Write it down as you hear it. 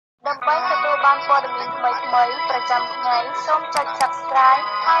បានព័ត៌មានថ្មីៗប្រចាំថ្ងៃសូមចុច Subscribe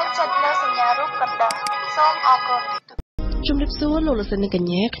ហើយចុចលើសញ្ញារូបកណ្ដឹងសូមអរគុណជំរាបសួរលោកលោកស្រីនិងកញ្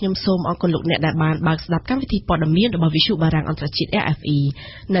ញាខ្ញុំសូមអរគុណលោកអ្នកដែលបានបើកស្ដាប់កម្មវិធីព័ត៌មានរបស់វិទ្យុបារាំងអន្តរជាតិ RFI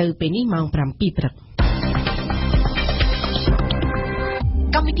នៅពេលនេះម៉ោង 7 ព្រឹក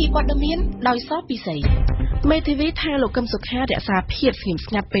កម្មវិធីព័ត៌មានដោយសពិសីមេធាវីថាលោកកឹមសុខារក្សាភាពស្ងៀម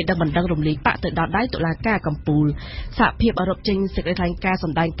ស្ងាត់ពេលដឹងបណ្ដឹងរំលាយបាក់ទៅដល់ដៃតុលាការកំពូលសហភាពអឺរ៉ុបចេញសេចក្តីថ្លែងការណ៍ស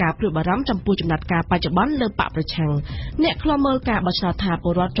ម្ដែងការព្រួយបារម្ភចំពោះចំណាត់ការបច្ចុប្បន្នលើបកប្រឆាំងអ្នកខ្លំមើលការបោះឆ្នោតថាព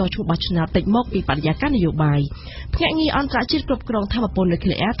លរដ្ឋចោទឈ្មោះបោះឆ្នោតតិចមកពីបរិយាកាសនយោបាយភ្នាក់ងារអន្តរជាតិគ្រប់គ្រងថាមពលនុយក្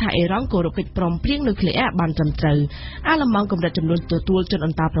លេអ៊ែរថាអ៊ីរ៉ង់គោរពកិច្ចព្រមព្រៀងនុយក្លេអ៊ែរបានត្រឹមត្រូវអាឡឺម៉ង់កម្រិតចំនួនទទួលជនអ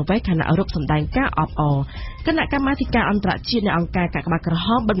ន្តោប្រវេសន៍ខណៈអឺរ៉ុបសម្ដែងការអបអរគណៈកម្មាធិការអន្តរជាតិនៃអង្គការកាកបាទក្រហ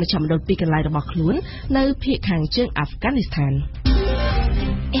មបិទមជ្ឈមណ្ឌលពីកន្លែងរបស់ខ្លួននៅភាគខាងជើងអាហ្វហ្គានីស្ថាន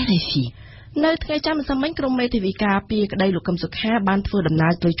RFI នៅថ្ងៃច័ន្ទម្សិលមិញក្រុមមេធាវីការពីក្តីលោកកឹមសុខាបានធ្វើដំណើ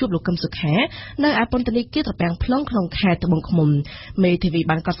រទៅជួបលោកកឹមសុខានៅឯពន្ធនាគារត្រពាំង plong ក្នុងខេត្តត្បូងឃ្មុំមេធាវី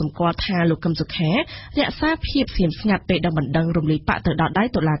បានកត់សម្គាល់ថាលោកកឹមសុខារក្សាភាពស្ងៀមស្ងាត់ពេលដឹងបណ្ដឹងរំលាយបាក់ទៅដល់ដៃ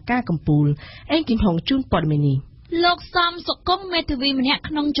តុលាការកំពូលអេងគីមហុងជូនព័ត៌មាននេះលោកសំសុគង្គមេធាវីម្នាក់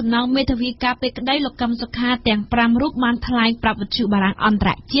ក្នុងចំណោមមេធាវីការពីក្តីលោកកឹមសុខាទាំង5រូបបានថ្លែងប្រាប់វិទ្យុបារាំងអន្តរ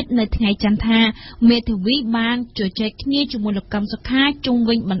ជាតិនៅថ្ងៃច័ន្ទថាមេធាវីបានជជែកគ្នាជាមួយលោកកឹមសុខាជុំ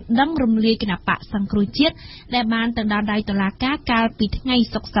វិញបណ្ដឹងរំលាយគណបកសង្គ្រោះជាតិដែលបានទៅដល់ដៃតុលាការកាលពីថ្ងៃ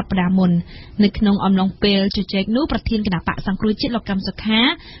សុក្រសប្តាហ៍មុននៅក្នុងអំឡុងពេលជជែកនោះប្រធានគណបកសង្គ្រោះជាតិលោកកឹមសុខា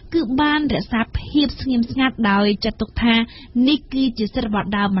គឺបានរក្សាភាពស្ងៀមស្ងាត់ដោយចាត់ទុកថានេះគឺជាសិទ្ធិរបស់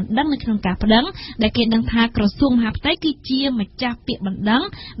ដើមបណ្ដឹងនៅក្នុងការប្តឹងដែលគេដឹងថាក្រសួងមហាផ្ទៃគឺជាម្ចាស់ពាក្យបណ្ដឹង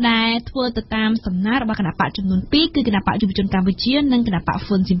ដែលធ្វើទៅតាមសំណើរបស់គណបកចំនួន2គឺគណបកយុវជនកម្ពុជានិងគណបក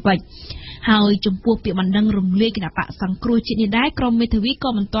ហ៊ុនស៊ីមពេចហើយចំពោះពាក្យបណ្ដឹងរំលាយគណបកសង្គ្រោះជាតិនេះដែរក្រុមមេធាវីក៏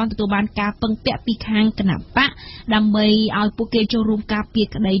មិនទាន់ទទួលបានការពឹងពាក់ពីខាងគណបកដើម្បីឲ្យពួកគេចូលរួមការពារ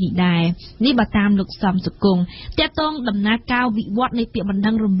ក្តីនេះដែរនេះបើតាមលោកសំសុគង្គតើតងដំណើរការវិវត្តនៃពាក្យបណ្ដឹ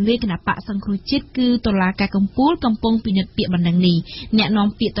ងរំលាយគណបកសង្គ្រោះជាតិគឺតុលាការកំពូលកំពុងពិនិត្យពាក្យបណ្ដឹងនេះអ្នកនាំ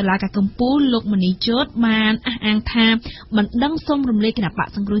ពាក្យតុលាការកំពូលលោកមនីជោតបានអះអាងថាបណ្ដឹងសុំរំលាយគណបក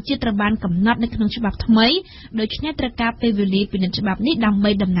សង្គ្រោះជាតិត្រូវបានកំណត់នៅក្នុងច្បាប់ថ្មីដូច្នេះត្រូវការពេលវេលាពិនិត្យច្បាប់នេះដើម្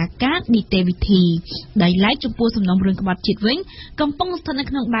បីដំណើរការនីតិវិធីដោយឡែកចំពោះសំណុំរឿងក្បត់ជាតិវិញកំពុងស្ថិតនៅ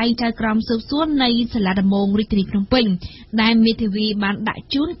ក្នុងដៃចៅក្រមស៊ើបសួរនៃសាលាដំបងរាជធានីភ្នំពេញដែលមេធាវីបានដាក់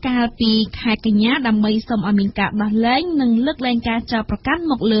ជូនកាលពីខែកញ្ញាដើម្បីសុំឲ្យមានការដោះលែងនិងលើកលែងការចោទប្រកាន់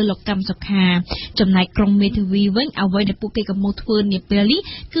មកលើលោកកឹមសុខាចំណែកក្រុមមេធាវីវិញអ្វីដែលពួកគេកំពុងធ្វើនាពេលនេះ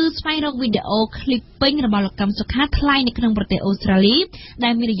គឺស្វែងរកវីដេអូឃ្លីបពេញរបស់លោកកឹមសុខាថ្លែងនៅក្នុងប្រទេសអូស្ត្រាលីដែ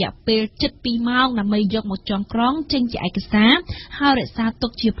លមានរយៈពេលជិត2ម៉ោងដើម្បីយកមកចងក្រងចេញជាឯកសារហើយរក្សាទុ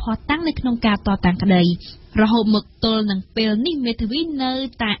កជាភស្តុតាងនៅក្នុងការតតាំងក្តីរហូតមកទល់នឹងពេលនេះមេធាវីនៅ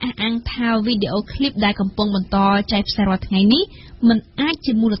តែអះអាងថាវីដេអូឃ្លីបដែលកំពុងបន្តចែកផ្សាយរាល់ថ្ងៃនេះមិនអាច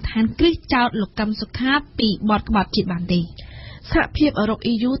ជាមូលដ្ឋានគ្រឹះចោទលោកកឹមសុខាពីបទក្បត់ជាតិបានទេសហភាពអឺរ៉ុប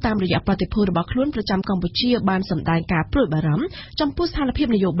EU តាមរយៈប្រតិភូរបស់ខ្លួនប្រចាំកម្ពុជាបានសម្ដែងការព្រួយបារម្ភចំពោះស្ថានភាព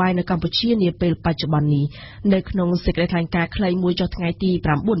នយោបាយនៅកម្ពុជានាពេលបច្ចុប្បន្ននេះនៅក្នុងសេចក្តីថ្លែងការណ៍ខ្លីមួយចុះថ្ងៃទី9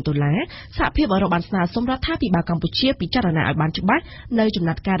ដុល្លារសហភាពអឺរ៉ុបបានស្នើសុំរដ្ឋាភិបាលកម្ពុជាពិចារណាឲ្យបានច្បាស់នៅចំ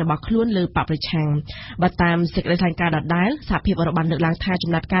ណាត់ការរបស់ខ្លួនលើបកប្រឆាំងបើតាមសេចក្តីថ្លែងការណ៍ដដែលសហភាពអឺរ៉ុបបានលើកឡើងថា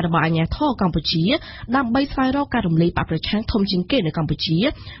ចំណាត់ការរបស់អាជ្ញាធរកម្ពុជាដើម្បីស្វែងរកការរំលាយបកប្រឆាំងធំជាងគេនៅកម្ពុជា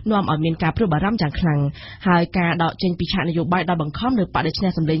នាំឲ្យមានការព្រួយបារម្ភយ៉ាងខ្លាំងហើយការដកចេញពីឆាកនយោបាយបង្ខំនៅបដិឈ្នះ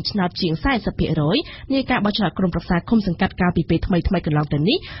សម្លេងឆ្នោតជាង 40% នៃការបោះឆ្នោតក្រុមប្រឹក្សាឃុំសង្កាត់កាលពីពេលថ្មីៗកន្លងទៅ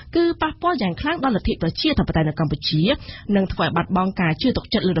នេះគឺប៉ះពាល់យ៉ាងខ្លាំងដល់លទ្ធិប្រជាធិបតេយ្យនៅកម្ពុជានិងធ្វើឲ្យបាត់បង់ការជឿទុក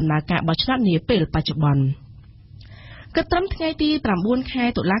ចិត្តលើដំណើរការបោះឆ្នោតនាពេលបច្ចុប្បន្នគិតត្រឹមថ្ងៃទី9ខែ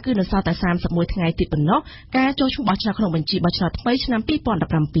តុលាគឺនៅសល់តែ31ថ្ងៃទៀតប៉ុណ្ណោះការចូលឈ្មោះបោះឆ្នោតក្នុងបញ្ជីបោះឆ្នោតថ្មីឆ្នាំ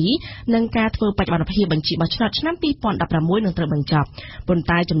2017និងការធ្វើបច្ចុប្បន្នភាពបញ្ជីបោះឆ្នោតឆ្នាំ2016នឹងត្រូវបញ្ចប់ប៉ុន្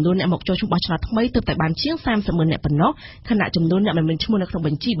តែចំនួនអ្នកមកចូលឈ្មោះបោះឆ្នោតថ្មីទើបតែបានជាង30,000នាក់ប៉ុណ្ណោះខណៈចំនួនអ្នកមិនមានឈ្មោះនៅក្នុងប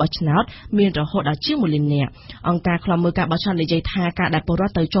ញ្ជីបោះឆ្នោតមានរហូតដល់ជាង1លាននាក់អង្គការឃ្លាំមើលការបោះឆ្នោតនិយាយថាការដែលពលរ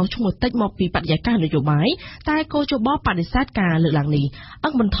ដ្ឋទៅចុះឈ្មោះតិចមកពីបរិយាកាសនយោបាយតែកោជបបដិសេធការលើកឡើងនេះអ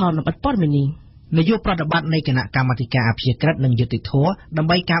ង្គបន្ថនបិទព័ត៌មាននេះនាយកប្រតិបត្តិនៃគណៈកម្មាធិការអភិជាក្រិតនិងយុត្តិធម៌ដើម្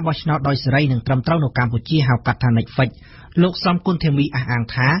បីការបោះឆ្នោតដោយសេរីនិងត្រឹមត្រូវនៅកម្ពុជាហៅកាត់ថា NECFIC លោកសំគុណធីមីអះអាង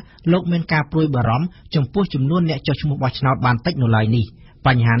ថាលោកមានការព្រួយបារម្ភចំពោះចំនួនអ្នកចុះឈ្មោះបោះឆ្នោតបានតិចនៅឡើយនេះប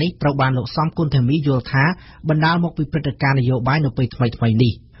ញ្ហានេះត្រូវបានលោកសំគុណធីមីយល់ថាបណ្ដាលមកពីព្រឹត្តិការណ៍នយោបាយនៅពេលថ្មីៗ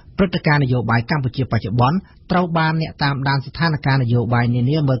នេះព្រឹត្តិការណ៍នយោបាយកម្ពុជាបច្ចុប្បន្នត្រូវបានអ្នកតាមដានស្ថានភាពនយោបាយនា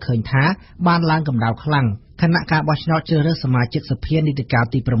នាមើលឃើញថាបានឡើងកម្ដៅខ្លាំងខណៈការបោះឆ្នោតជ្រើសរើសសមាជិកសភានីតិកាល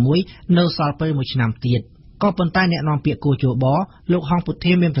ទី6នៅសល់ពេល1ឆ្នាំទៀតក៏ប៉ុន្តែអ្នកនាំពាក្យគូជបលោកហងពុ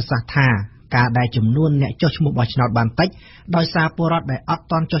ធាមានប្រសាសន៍ថាការដែលចំនួនអ្នកចុះឈ្មោះបោះឆ្នោតបានតិចដោយសារពលរដ្ឋដែលអត់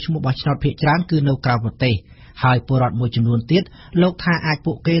ទាន់ចុះឈ្មោះបោះឆ្នោតភាគច្រើនគឺនៅក្រៅប្រទេស ហើយពលរដ្ឋមួយចំនួនទៀតលោកថាអាច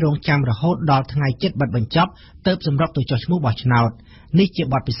ពួកគេរងចាំរហូតដល់ថ្ងៃជិតបិទបញ្ចប់ទើបសម្រុកទៅចុះឈ្មោះបោះឆ្នោតនេះជា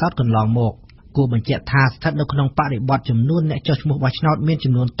បទពិសោធន៍កន្លងមកគួរបញ្ជាក់ថាស្ថិតនៅក្នុងបរិបទចំនួនអ្នកចុះឈ្មោះបោះឆ្នោតមាន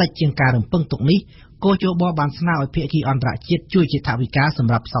ចំនួនតិចជាងការរំពឹងទុកនេះគោជបបានស្នើឲ្យភាគីអន្តរជាតិជួយជាថវិកាស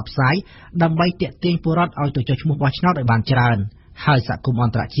ម្រាប់ផ្សព្វផ្សាយដើម្បីទាក់ទាញពលរដ្ឋឲ្យទៅចុះឈ្មោះបោះឆ្នោតឲ្យបានច្រើនហើយសហគមន៍អ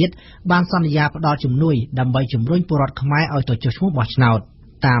ន្តរជាតិបានសន្យាផ្ដល់ជំនួយដើម្បីជំរុញពលរដ្ឋខ្មែរឲ្យទៅចុះឈ្មោះបោះឆ្នោត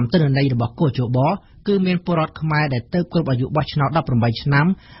តាមទិន្នន័យរបស់គោជបគឺមានពលរដ្ឋខ្មែរដែលទៅគ្រប់អាយុបោះឆ្នោត18ឆ្នាំ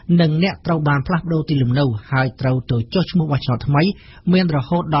និងអ្នកត្រូវបានផ្លាស់ប្ដូរទីលំនៅហើយត្រូវទៅចុះឈ្មោះបោះឆ្នោតថ្មីមានរ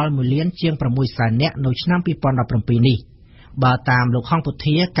ហូតដល់1លានជាង6សែននាក់នៅឆ្នាំ2017នេះបើតាមលោកហងពុ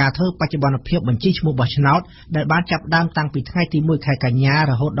ធាការធ្វើបច្ចុប្បន្នភាពបញ្ជីឈ្មោះបោះឆ្នោតដែលបានចាប់ផ្ដើមតាំងពីថ្ងៃទី1ខែកញ្ញា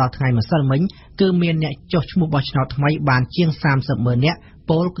រហូតដល់ថ្ងៃម្សិលមិញគឺមានអ្នកចុះឈ្មោះបោះឆ្នោតថ្មីបានជាង30,000នាក់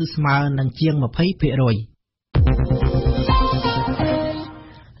ពលគឺស្មើនឹងជាង 20%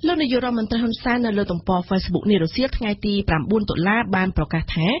លោកនាយករដ្ឋមន្ត្រីហ៊ុនសែននៅលើទំព័រ Facebook នេះរសៀលថ្ងៃទី9តុលាបានប្រកាស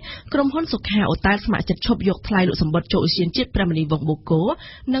ថាក្រុមហ៊ុនសុខាអូតែលស្ម័គ្រចិត្តឈប់យកថ្លៃលក់សម្បត្តិចូលឧទ្យានជាតិព្រះមុនីវង្សបូកូ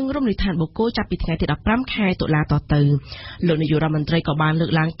និងរមណីយដ្ឋានបូកូចាប់ពីថ្ងៃទី15ខែតុលាតទៅលោកនាយករដ្ឋមន្ត្រីក៏បានលើ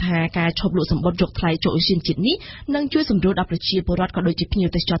កឡើងថាការឈប់លក់សម្បត្តិយកថ្លៃចូលឧទ្យានជាតិនេះនឹងជួយសម្រួលដល់ប្រជាពលរដ្ឋក៏ដូចជាភ្ញៀវ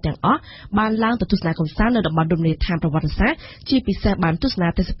ទេសចរទាំងអស់បានឡើងទៅទស្សនាកម្សាន្តនៅតំបន់រមណីយដ្ឋានប្រវត្តិសាស្ត្រជាពិសេសបានទស្សនា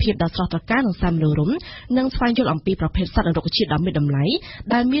ទេសភាពដ៏ស្រស់ត្រកាលនិងសែនមនោរម្យនិងស្វែងយល់អំពីប្រភេទសត្វនិងរុក្ខជាតិដ៏មានតម្លៃ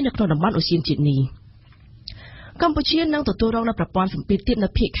ដែលមាននៅក្នុងតំបន់ឧទ្យានជាតិនេះកម្ពុជានឹងទទួលរងនូវប្រព័ន្ធសម្ពាធទៀតនៅ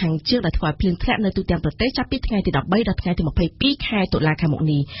ភាគខាងជើងដែលធ្វើឲ្យភ្លៀងធ្លាក់នៅទូទាំងប្រទេសចាប់ពីថ្ងៃទី13ដល់ថ្ងៃទី22ខែតុលាខាងមុខ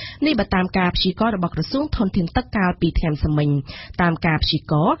នេះបើតាមការព្យាករណ៍របស់ក្រសួងធនធានទឹកកាលពីថ្ងៃម្សិលមិញតាមការព្យា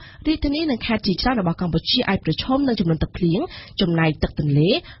ករណ៍រាជធានីនិងខេត្តជាច្រើនរបស់កម្ពុជាអាចប្រឈមនឹងចំនួនទឹកភ្លៀងចំណែកទឹកទន្លេ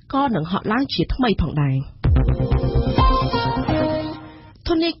ក៏នឹងហក់ឡើងជាថ្មីផងដែរ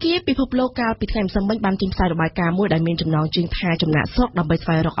ធនាគារពិភពលោកកាលពីថ្ងៃម្សិលមិញបានចេញផ្សាយរបាយការណ៍មួយដែលមានចំណងជើងថាចំណាក់ស្រុកដើម្បីស្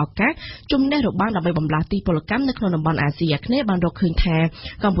វែងរកឱកាសជំនះរបាំងដើម្បីបំលាស់ទីពលកម្មនៅក្នុងតំបន់អាស៊ីអាគ្នេយ៍បានរកឃើញថា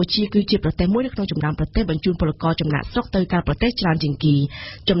កម្ពុជាគឺជាប្រទេសមួយនៅក្នុងចំណោមប្រទេសបញ្ជូនពលករចំណាក់ស្រុកទៅកាន់ប្រទេសច្រើនជាងគេ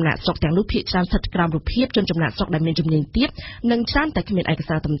ចំណាក់ស្រុកទាំងនោះភាគច្រើនស្ថិតក្រោមរូបភាពជនចំណាក់ស្រុកដែលមានជំនាញទាបនិងច្រើនតែគ្មានឯក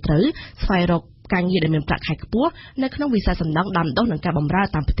សារត្រឹមត្រូវស្វែងរកការងារដែលមានប្រាក់ខែខ្ពស់នៅក្នុងវិស័យសំណង់ដាំដុះនិងការបម្រើ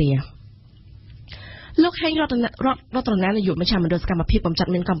តាមផ្ទះលោកហេងរតនានាយកមជ្ឈមណ្ឌលសកម្មភាពកម្ចាត់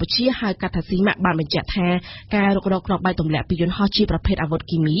មីនកម្ពុជាហៅកាត់ថាស៊ីម៉ាក់បានបញ្ជាក់ថាការរុករកគ្រាប់បែកទម្លាក់ពីយន្តហោះជាប្រភេទអាវុធ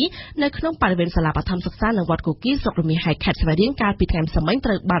គីមីនៅក្នុងបរិវេណសាលាបឋមសិក្សានៅវត្តគគីស្រុករមាសហែកខេត្តស្វាយរៀងកាលពីថ្ងៃម្សិលមិញត្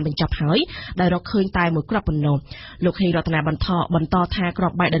រូវបានបញ្ចប់ហើយដែលរកឃើញតែមួយគ្រាប់ប៉ុណ្ណោះលោកហេងរតនាបន្តថាគ្រា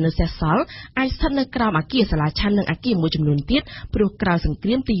ប់បែកដែលនៅសេសសល់អាចស្ថិតនៅក្រោមអគារសាលាឆាន់និងអគារមួយចំនួនទៀតព្រោះក្រោយសង្គ្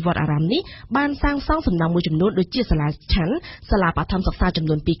រាមទីវត្តអារាមនេះបានសាងសង់សំណង់មួយចំនួនដូចជាសាលាឆាន់សាលាបឋមសិក្សាចំ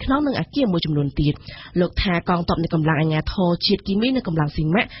នួន2ខ្នងនិងអគារមួយចំនួនទៀតលោកថាកងទ័ពនៃកម្លាំងអាជ្ញាធរជាតិគីមីនិងកម្លាំងស៊ី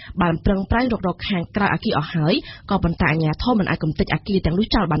ម៉ាក់បានប្រឹងប្រែងរករកខាងក្រៅអគារអស់ហើយក៏ប៉ុន្តែអាជ្ញាធរមិនអាចកំទេចអគារទាំងនោះ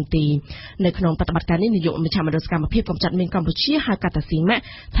ចោលបានទេនៅក្នុងបប្រតិបត្តិការនេះនាយកមជ្ឈមណ្ឌលសកម្មភាពកម្ចាត់មីនកម្ពុជាហៅកាត់ថាស៊ីម៉ាក់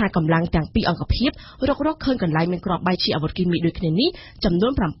ថាកម្លាំងទាំងពីរអង្គភាពរករកឃើញកន្លែងមានគ្រាប់បែកជាអាវុធគីមីដូចគ្នានេះចំនួ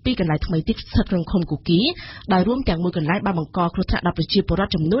ន7កន្លែងថ្មីទៀតស្ថិតក្នុងឃុំគូគីដោយរួមទាំងមួយកន្លែងបានបង្កគ្រោះថ្នាក់ដល់ប្រជាពលរដ្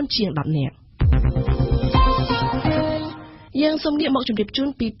ឋចំនួនជាង10នាក់យើងសូមងាកមកជម្រាបជូន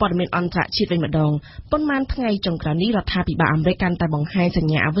ពីព័ត៌មានអន្តរជាតិវិញម្ដងប៉ុន្មានថ្ងៃចុងក្រោយនេះរដ្ឋាភិបាលអាមេរិកកាន់តែបង្ហាញស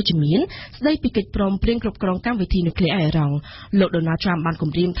ញ្ញាអវិជ្ជមានស្ដីពីកិច្ចព្រមព្រៀងគ្រប់គ្រងកម្មវិធីនុយក្លេអ៊ែរអ៊ីរ៉ង់លោកដូណាល់ត្រាំបានគ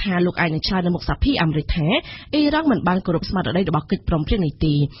ម្រាមថាលោកអាចនឹងឆ្លើយនៅមុខសភាអាមេរិកថាអ៊ីរ៉ង់មិនបានគោរពស្មារតីរបស់កិច្ចព្រមព្រៀងនេះ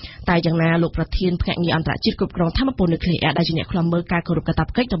ទេតែយ៉ាងណាលោកប្រធានភ្នាក់ងារអន្តរជាតិគ្រប់គ្រងថាមពលនុយក្លេអ៊ែរដែលជាអ្នកឃ្លាំមើលការគោរពកាត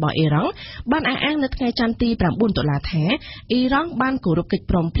ព្វកិច្ចរបស់អ៊ីរ៉ង់បានអះអាងនៅថ្ងៃច័ន្ទទី9តុលាថាអ៊ីរ៉ង់បានគោរពកិច្ច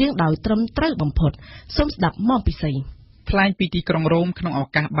ព្រមព្រៀងដោយត្រឹមត្រូវបំផុតសូមស្ដាប់មកពិសេសថ្លែងពីទីក្រុងរ៉ូមក្នុងឱ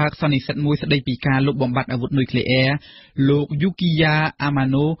កាសបើកសន្និសីទមួយស្ដីពីការលុបបំបាត់អាវុធនុយក្លេអ៊ែរលោកយូគីយ៉ាអាម៉ា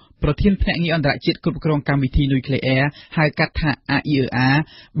ណូប្រធានភ្នាក់ងារអន្តរជាតិគ្រប់គ្រងកម្មវិធីនុយក្លេអ៊ែរហៅកាត់ថា AIEA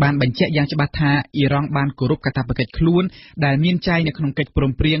បានបញ្ជាក់យ៉ាងច្បាស់ថាអ៊ីរ៉ង់បានគោរពកាតព្វកិច្ចខ្លួនដែលមានចែងនៅក្នុងកិច្ចព្រ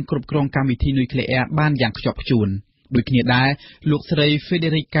មព្រៀងគ្រប់គ្រងកម្មវិធីនុយក្លេអ៊ែរបានយ៉ាងខ្ជាប់ខ្ជួនដូចគ្នាដែរលោកស្រី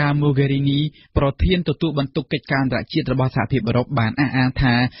Federica Mogherini ប្រធានទទួលបន្ទុកកិច្ចការអន្តរជាតិរបស់សហភាពអឺរ៉ុបបានអះអាង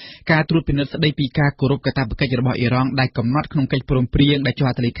ថាការត្រួតពិនិត្យស្ដីពីការគោរពកាតព្វកិច្ចរបស់អ៊ីរ៉ង់ដែលកំណត់ក្នុងកិច្ចព្រមព្រៀងដែលចុះ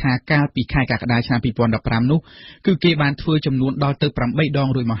ហត្ថលេខាកាលពីខែកក្កដាឆ្នាំ2015នោះគឺគេបានធ្វើចំនួនដល់ទៅ8ដង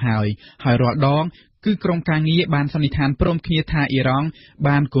រួចមកហើយរាល់ដងគឺក្រុមការងារបានសន្និដ្ឋានព្រមគ្នាថាអ៊ីរ៉ង់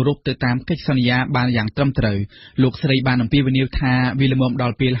បានគោរពទៅតាមកិច្ចសន្យាបានយ៉ាងត្រឹមត្រូវលោកស្រីបានអំពាវនាវថាវាល្មមដ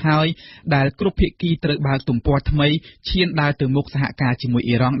ល់ពេលហើយដែលគ្រប់ភាគីត្រូវបើកទំព័រថ្មីឈានដើរទៅមុខសហការជាមួយ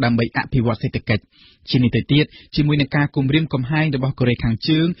អ៊ីរ៉ង់ដើម្បីអភិវឌ្ឍសេដ្ឋកិច្ចជានេះទៅទៀតជាមួយនឹងការគំរាមកំហែងរបស់កូរ៉េខាង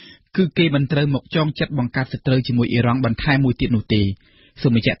ជើងគឺគេមិនត្រូវមកចងចិត្តបង្កើតសត្រូវជាមួយអ៊ីរ៉ង់បន្ថែមមួយទៀតនោះទេ សូ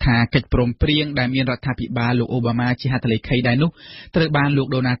មបញ្ជាក់ថាកិច្ចព្រមព្រៀងដែលមានរដ្ឋាភិបាលលោកអូបាម៉ាជាហត្ថលេខីដែរនោះត្រូវបានលោក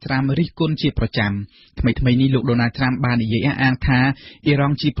ដូណាល់ត្រាំរិះគន់ជាប្រចាំថ្មីៗនេះលោកដូណាល់ត្រាំបាននិយាយអះអាងថាអ៊ីរ៉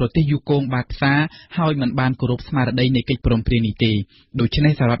ង់ជាប្រទេសយូកូងបាតផ្សារហើយមិនបានគោរពស្មារតីនៃកិច្ចព្រមព្រៀងនេះទេដូច្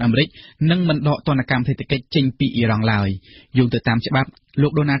នេះសហរដ្ឋអាមេរិកនឹងមិនដកទណ្ឌកម្មសេដ្ឋកិច្ចចេញពីអ៊ីរ៉ង់ឡើយយោងទៅតាមច្បាប់លោ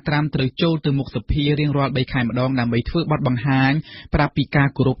កដូណាល់ត្រាំត្រូវចូលទៅមុខសភារៀងរាល់3ខែម្ដងដើម្បីធ្វើបទបង្ហាញប្រាប់ពីការ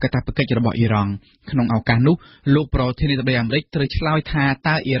គោរពកាតព្វកិច្ចរបស់អ៊ីរ៉ង់ក្នុងឱកាសនោះលោកប្រធានាធិបតីអាមេរិកត្រូវឆ្លើយថា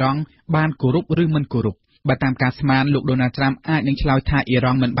តើអ៊ីរ៉ង់បានគោរពឬមិនគោរពបើតាមការស្មានលោកដូណាល់ត្រាំអាចនឹងឆ្លើយថាអ៊ី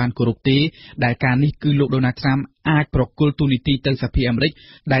រ៉ង់មិនបានគោរពទេដែលការនេះគឺលោកដូណាល់ត្រាំអាចប្រគល់ទូនីតិទៅសភាអាមេរិក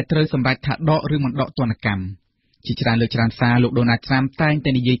ដែលត្រូវសម្រេចថាដកឬមិនដកទណ្ឌកម្មជាច្រើនលើកច្រើនសារលោកដូណាល់ត្រាំតែងតែ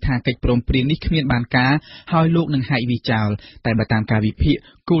និយាយថាកិច្ចព្រមព្រៀងនេះគ្មានបានការហើយលោកនឹងហែកវាចោលតែបើតាមការវិភាគ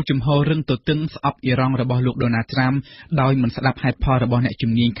គោលជំហររឹងទទឹងស្អប់អ៊ីរ៉ង់របស់លោកដូណាល់ត្រាំដោយមិនស្ដាប់ហេតុផលរបស់អ្នក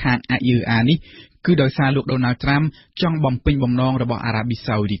ជំនាញខាង IUA នេះគឺដោយសារលោកដូណាល់ត្រាំចង់បំពេញបំណងរបស់អារ៉ាប៊ី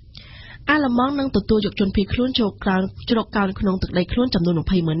សាអូឌីតអាល្លឺម៉ង់នឹងទទួលយកជនភៀសខ្លួនចូលក្រៅជ្រកកោនក្នុងទឹកដីខ្លួនចំនួន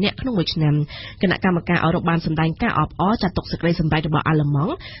 20,000 នាក់ក្នុងមួយឆ្នាំគណៈកម្មការអឺរ៉ុបបានសម្ដែងការអបអរចាត់ទុកសេចក្តីសម្រេចរបស់អាល្លឺម៉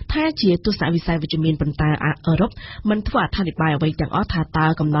ង់ថាជាទស្សនវិស័យវិជ្ជមានប៉ុន្តែអឺរ៉ុបមិនធ្វើអត្ថាធិប្បាយអ្វីទាំងអស់ថាតើ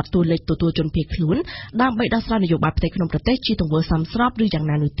កំណត់តួលេខទទួលជនភៀសខ្លួនដើម្បីដោះស្រាយនយោបាយផ្ទៃក្នុងប្រទេសជាទង្វើសមស្របឬយ៉ាង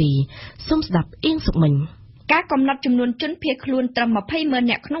ណានោះទេសូមស្ដាប់អៀងសុកមិញការកំណត់ចំនួនជនភៀសខ្លួនត្រឹម 20,000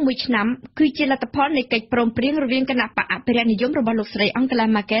 នាក់ក្នុងមួយឆ្នាំគឺជាលទ្ធផលនៃកិច្ចព្រមព្រៀងរវាងគណៈបកអភិរក្សនិយមរបស់លោកស្រីអង់កាឡា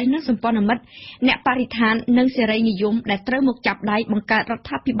ម៉ាកែលនិងសម្ព័ន្ធមិត្តអ្នកបរិស្ថាននិងសេរីនិយមដែលត្រូវមកចាប់ដៃបង្កើតរដ្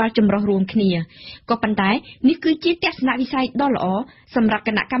ឋាភិបាលចម្រុះរួមគ្នាក៏ប៉ុន្តែនេះគឺជាទស្សនវិស័យដ៏ល្អសម្រាប់គ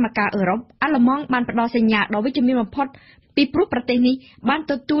ណៈកម្មការអឺរ៉ុបអាល្លឺម៉ង់បានផ្ដល់សញ្ញាដ៏វិជ្ជមានបំផុតពីព្រោះប្រទេសនេះបាន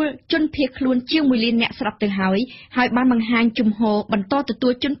ទទួលជនភៀសខ្លួនជាង 1 លានអ្នកស្រាប់ទៅហើយបានបង្ហាញជំហរបន្តទទួ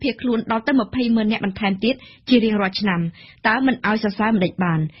លជនភៀសខ្លួនដល់ទៅ 20,000 នាក់បន្ថែមទៀតជារៀងរាល់ឆ្នាំតើមិនឲ្យសរសើរមិនដេច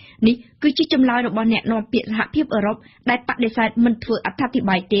បាននេះគឺជាចម្លើយរបស់អ្នកនាំពាក្យសហភាពអឺរ៉ុបដែលបដិសេធមិនធ្វើអត្ថាធិប្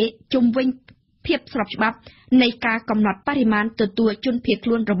បាយទេជុំវិញភាពស្របច្បាប់នៃការកំណត់បរិមាណទទួលជនភៀសខ្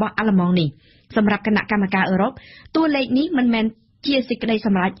លួនរបស់អាល្លឺម៉ង់នេះសម្រាប់គណៈកម្មការអឺរ៉ុបតួលេខនេះមិនមែនជាសេចក្តីស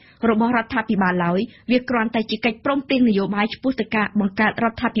ម្រេចរបស់រដ្ឋាភិបាលឡើយវាគ្រាន់តែជាកិច្ចព្រមព្រៀងនយោបាយឆ្ពោះទៅការបង្កើតរ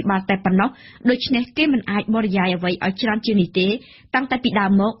ដ្ឋាភិបាលតែប៉ុណ្ណោះដូច្នេះគេមិនអាចបរិយាយអ្វីឲ្យច្រើនជាងនេះទេតាំងតែពីដើ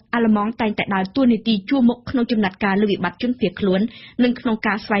មមកអាល្លឺម៉ង់តែងតែដើរតួនាទីជួរមុខក្នុងចំណាត់ការលើវិបត្តិជនភៀសខ្លួននិងក្នុង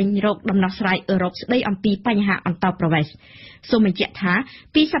ការស្វែងរកដំណោះស្រាយអឺរ៉ុបស្តីអំពីបញ្ហាអន្តោប្រវេសន៍សូមបញ្ជាក់ថា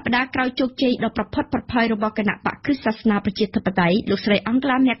ពីសប្តាហ៍ក្រោយជោគជ័យដ៏ប្រផុតប្រផើយរបស់គណៈបកគ្រឹស្តសាសនាប្រជាធិបតេយ្យលោកស្រីអង់កា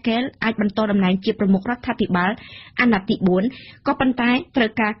ឡាម៉ាកែលអាចបន្តតំណែងជាប្រមុខរដ្ឋាភិបាលអាណត្តិទី4ក៏ប៉ុន្តែត្រូ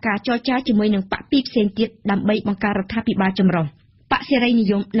វការចរចាជាមួយនឹងបកពីរផ្សេងទៀតដើម្បីបង្កើតរដ្ឋាភិបាលចម្រុះបកសេរីនិ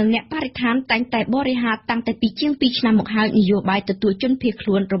យមនិងអ្នកបរិស្ថានតែងតែបរិហារតាំងតែពីជាង2ឆ្នាំមកហើយនយោបាយទទួលជនភៀសខ្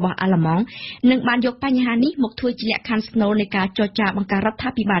លួនរបស់អាល្លឺម៉ង់និងបានយកបញ្ហានេះមកធ្វើជាលក្ខខណ្ឌស្នូលនៃការចរចាបង្កើតរដ្ឋា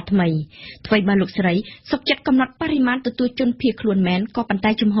ភិបាលថ្មីថ្មីបើលោកស្រីសុខចិត្តកំណត់បរិមាណទទួលជនភៀសខ្លួនមែនក៏ប៉ុន្តែ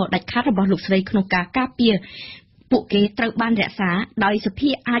ជំហរដាច់ខាតរបស់លោកស្រីក្នុងការការពារពួកគេត្រូវបានរក្សាដោយសភា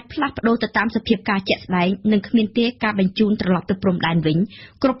អាចផ្លាស់ប្ដូរទៅតាមសភាពការជាក់ស្ដែងនិងគ្មានទេការបញ្ជូនត្រឡប់ទៅព្រំដែនវិញ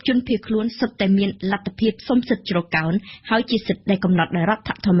គ្រប់ជនភៀសខ្លួនសុទ្ធតែមានលទ្ធភាពសុំសិទ្ធិជ្រកកោនហើយជាសិទ្ធិដែលកំណត់ដោយរដ្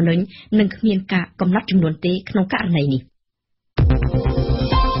ឋធម្មនុញ្ញនិងគ្មានការកំណត់ចំនួនទេក្នុងករណីនេះ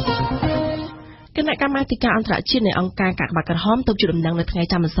គណៈកម្មាធិការអន្តរជាតិនៃអង្គការកាកបាទក្រហមទៅជាដំណឹងនៅថ្ងៃ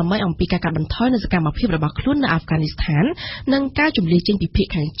ច័ន្ទម្សិលមិញអំពីការកាត់បន្ថយនូវសកម្មភាពរបស់ខ្លួននៅអាហ្វហ្គានីស្ថាននិងការជម្លៀសចេញពីភាគ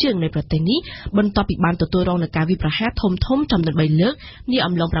ខាងជើងនៃប្រទេសនេះបន្ទាប់ពីបានទទួលរងនឹងការវាយប្រហារធំចំនួន3លើកនា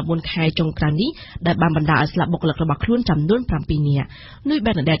អំឡុង9ខែចុងក្រោយនេះដែលបានបណ្ដាលឲ្យស្លាប់បុគ្គលិករបស់ខ្លួនចំនួន7នាក់នុយ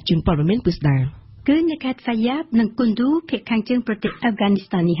បែនណេតជូនព័ត៌មានពិស្ដាគឺនៅខេត្តហ្វាយ៉ាបនិងគុនឌូភាគខាងជើងប្រទេសអាហ្វហ្គានី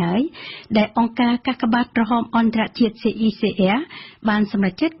ស្ថាននេះហើយដែលអង្គការកាកបាទក្រហមអន្តរជាតិ CICR បានសម្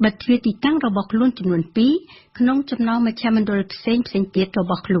រេចចិត្តបិទទ្វារទីតាំងរបស់ខ្លួនចំនួន2ក្នុងចំណោមមជ្ឈមណ្ឌលផ្សេងទៀតរ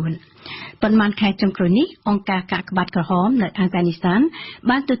បស់ខ្លួនប៉ុន្មានខែចុងក្រោយនេះអង្គការកាកបាទក្រហមនៅអាហ្វហ្គានីស្ថាន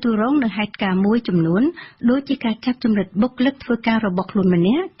បានទទួលរងនូវហេតុការណ៍មួយចំនួនដូចជាការចាប់ចម្រិតបុគ្គលិកធ្វើការរបស់ខ្លួនម្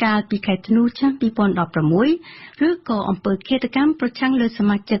នាក់កាលពីខែធ្នូឆ្នាំ2016ឬក៏អំពើឃាតកម្មប្រឆាំងលើស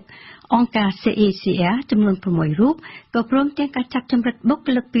មាជិកអង្គការ CICR ចំនួន6រូបក៏ព្រមទាំងការចាប់ចម្រិតបុគ្គ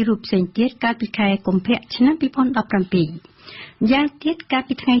លិក2រូបផ្សេងទៀតកាលពីខែកុម្ភៈឆ្នាំ2017យ៉ាងទៀតកាល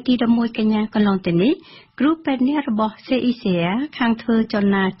ពីថ្ងៃទី11កញ្ញាកន្លងទៅនេះគ្រូពេទ្យអ្នករបស់ CICR ខាងធ្វើចល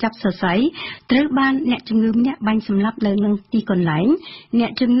នាចាប់សរសៃត្រូវបានអ្នកជំងឺម្នាក់បាញ់សម្លាប់នៅនឹងទីកន្លែងអ្ន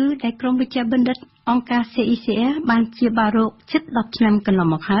កជំងឺដែលក្រុមវិជ្ជាបណ្ឌិតអង្គការ CICR បានព្យាបាលរោគជិត10ឆ្នាំកន្លង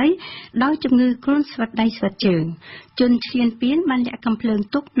មកហើយដោយជំងឺគ្រុនស្វិតដៃស្វិតជើងជនឈ្លានពានបានលាក់កំភ្លើង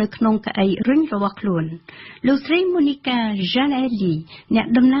ទុកនៅក្នុងកៅអីរុញរបស់ខ្លួនលោកស្រី Monica Janelli អ្នក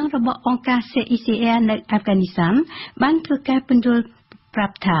តំណាងរបស់អង្គការ CICR នៅអាហ្វហ្គានីស្ថានបានធ្វើការពន្យល់ ប្រា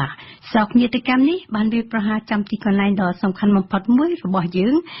ប់ថាសោកនាដកម្មនេះបានវាប្រហារចំទីកន្លែងដ៏សំខាន់បំផុតមួយរបស់យើ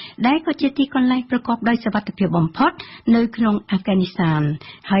ងដែលក៏ជាទីកន្លែងប្រកបដោយសុវត្ថិភាពបំផុតនៅក្នុងអាហ្វហ្គានីស្ថាន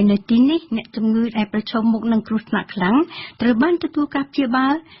ហើយនៅទីនេះអ្នកជំងឺដែលប្រឈមមុខនឹងគ្រោះថ្នាក់ខ្លាំងត្រូវបានទទួលការព្យាបា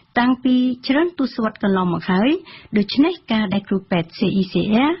លតាំងពីច្រើនទសវត្សរ៍កន្លងមកហើយដូច្នេះការដែលគ្រូពេទ្យ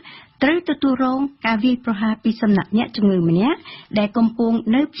CECR ត្រូវទទួលរងការវាយប្រហារពីសំណាក់អ្នកជំងឺម្នាក់ដែលកំពុង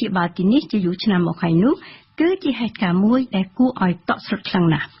នៅព្យាបាលទីនេះជាយូរឆ្នាំមកហើយនោះគឺជាហេតុការណ៍មួយដែលគួរឲ្យតក់ស្លុតខ្លាំង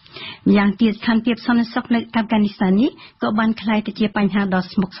ណាស់យ៉ាងទៀតស្ថានភាពសន្តិសុខនៅអាហ្វហ្គានីស្ថាននេះក៏បានក្លាយទៅជាបញ្ហាដ៏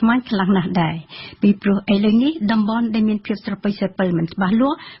ស្មុគស្មាញខ្លាំងណាស់ដែរពីព្រោះឥឡូវនេះតំបន់ដែលមានភាពស្រពិចស្រពិលមិនច្បាស់លា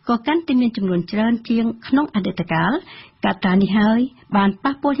ស់ក៏កាន់តែមានចំនួនច្រើនជាងក្នុងអតីតកាលកត្តានេះហើយបាន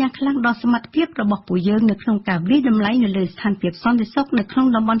ប៉ះពាល់យ៉ាងខ្លាំងដល់សមត្ថភាពរបស់ពួកយើងនៅក្នុងការវិតម្លៃនៅលើស្ថានភាពសន្តិសុខនៅក្នុង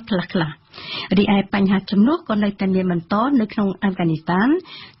តំបន់ខ្លះៗរីឯបញ្ហាចំនួនក៏នៅតែមានបន្តនៅក្នុងអាហ្វហ្គានីស្ថាន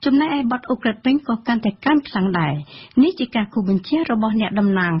ចំណែកឯបទអូក្រិដ្ឋវិញក៏កាន់តែកើនខ្លាំងដែរនេះជាការគូបញ្ជារបស់អ្នកតំ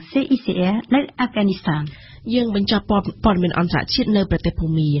ណាង CECR នៅអាហ្វហ្គានីស្ថានយើងបញ្ចប់ព័ត៌មានអន្តរជាតិនៅប្រទេសភូ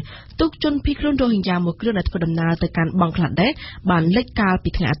មាទូកជនភៀសខ្លួនរ៉ូហិញយ៉ាមួយគ្រឿងដែលធ្វើដំណើរទៅកាន់បង់ក្លាដេសបានលិចកាលពី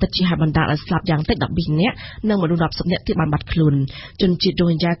ថ្ងៃអាទិត្យជាហេតុបណ្ដាលឲ្យស្លាប់យ៉ាងតិច12នាក់និងមនុស្ស10នាក់ទៀតបានបាត់ខ្លួនជនជាតិរ៉ូ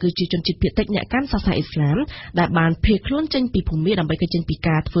ហិញយ៉ាគឺជាជនជាតិភាគតិចអ្នកកាន់សាសនាអ៊ីស្លាមដែលបានភៀសខ្លួនចេញពីភូមាដើម្បីគេចចេញពី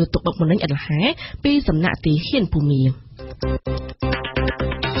ការធ្វើទុកបុកម្នេញឥតលំហែពីសំណាក់ទាហានភូមា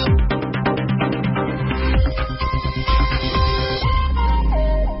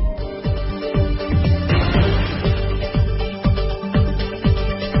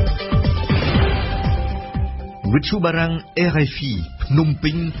វិទ្យុបារាំង RFI ភ្នំពេ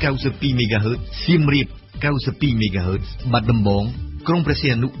ញ92 MHz សៀមរាប92 MHz បាត់ដំបងក្រុងព្រះសី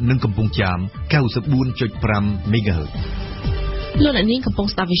ហនុនិងកំពង់ចាម 94.5 MHz លោកអ្នកនាងកំពុង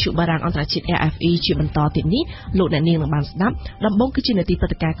ស្ដាប់វិទ្យុបារាំងអន្តរជាតិ RFI ជាបន្តទៀតនេះលោកអ្នកនាងនឹងបានស្ដាប់ដំបូងគឺជានាទីព្រឹ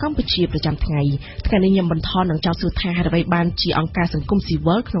ត្តិការណ៍កម្ពុជាប្រចាំថ្ងៃនេះខ្ញុំបន្ថននឹងចោទសួរថាហេតុអ្វីបានជាអង្គការសង្គមស៊ី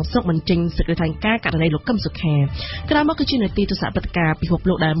វិលក្នុងស្រុកបញ្ចេញសេចក្តីថ្លែងការណ៍ករណីលោកកឹមសុខាក្រោយមកគឺជានាទីទស្សនៈព្រឹត្តិការណ៍ពិភព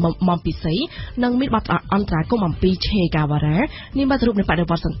លោកដែលមុំពិសីនិងមានបទអន្តរាគមន៍អំពីឆេកាវ៉ារ៉ានាមបាតុរូបនៃបដិ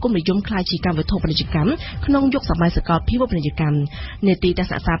វត្តសង្គមនិយមខ្លាយជាកម្មវិធីពាណិជ្ជកម្មក្នុងយុគសម័យសកលភាវូបនីយកម្មនាទីទស្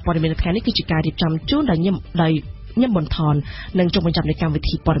សនៈសារព័ត៌មានថ្ងៃនេះគឺជាការរៀបចំជូនដោយញឹមបន្ថននិងចុងបញ្ចប់នៃកម្មវិ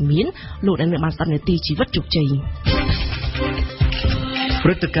ធីព័ត៌មានលោកអ្នកនឹងបានស្ដាប់នាទីជីវិតជោគជ័យព្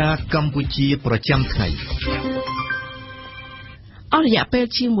រឹត្តិការណ៍កម្ពុជាប្រចាំថ្ងៃអស់រយៈពេល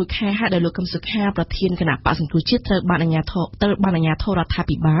ជាង1ខែហើយដែលលោកកឹមសុខាប្រធានគណៈបក្សសង្គ្រោះជាតិត្រូវបានអាជ្ញាធររដ្ឋា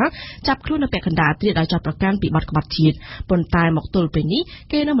ភិបាលចាប់ខ្លួននៅពាក់កណ្ដាលទៀតដោយចោទប្រកាន់ពីបទក្បត់ជាតិប៉ុន្តែមកទល់ពេលនេះ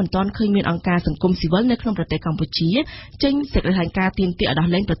គេនៅមិនទាន់ឃើញមានអង្គការសង្គមស៊ីវិលនៅក្នុងប្រទេសកម្ពុជាចេញសេចក្តីថ្លែងការណ៍ទាមទារឲ្យដោះ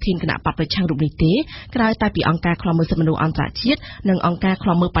លែងប្រធានគណៈបក្សប្រឆាំងរូបនេះទេក្រោយតែពីអង្គការឃ្លាំមើលសិទ្ធិមនុស្សអន្តរជាតិនិងអង្គការឃ្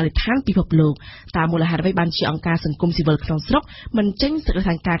លាំមើលបរិស្ថានពិភពលោកតើមូលហេតុអ្វីបានជាអង្គការសង្គមស៊ីវិលក្នុងស្រុកមិនចេញសេចក្តីថ្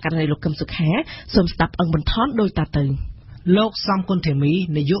លែងការណ៍ករណីលោកកឹមសុខាសូមស្ដាប់បន្ថនដូចតទៅលោកសំគុណធីមី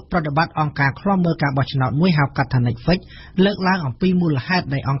នាយកប្រតិបត្តិអង្គការឃ្លាំមើលការបោះឆ្នោតមួយហៅកាត់ថា NECFIC លើកឡើងអំពីមូលហេតុ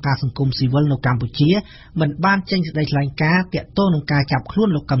ដែលអង្គការសង្គមស៊ីវិលនៅកម្ពុជាមិនបានចេញសេចក្តីថ្លែងការណ៍ទាក់ទងនឹងការចាប់ខ្លួន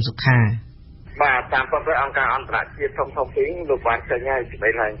លោកកឹមសុខាបាទតាមពិតអង្គការអន្តរជាតិធំពីរលោកបានចេញឲ្យសេចក្តី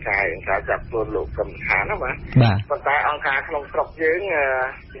ថ្លែងការណ៍ការចាប់ខ្លួនលោកកឹមសុខាណាបាទប៉ុន្តែអង្គការក្នុងស្រុកយើ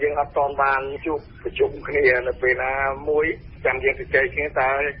ងអត់ទាន់បានជួបប្រជុំគ្នានៅពេលណាមួយចាំយើងជជែកគ្នា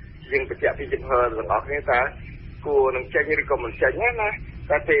តើយើងបញ្ជាក់ពីជំហររបស់គ្នាតើគួរនឹងចេញឬក៏មិនចេញណា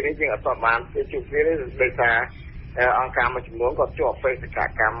តែពេលនេះយើងអត់បានជួបគ្នាទេដោយសារអង្គការមួយចំនួនគាត់ជាប់បេសក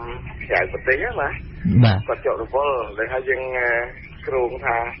កម្មក្រៅប្រទេសណាបាទគាត់ជាប់រវល់ដោយហើយយើងគ្រោង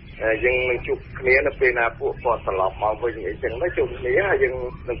ថាយើងនឹងជួបគ្នានៅពេលណាពួកគាត់ត្រឡប់មកវិញអីចឹងទៅជួបគ្នាហើយយើង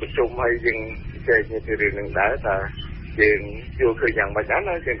នឹងប្រជុំហើយយើងជជែកគ្នាពីរឿងនឹងដែរថាយើងយល់ឃើញយ៉ាងម៉េច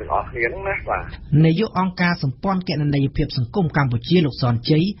ណាយើងទាំងអស់គ្នាហ្នឹងណាបាទនាយកអង្គការសម្ព័ន្ធគណនេយ្យភាពសង្គមកម្ពុជាលោកសន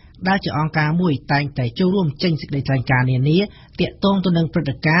ជ័យដែលជាអង្គការមួយតែងតែចូលរួមចេញសេចក្តីថ្លែងការណ៍នានាទាក់ទងទៅនឹងព្រឹត្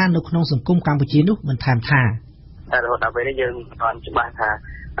តិការណ៍នៅក្នុងសង្គមកម្ពុជានោះបន្ថែមថាតែរហូតដល់ពេលនេះយើងមិនច្បាស់ថា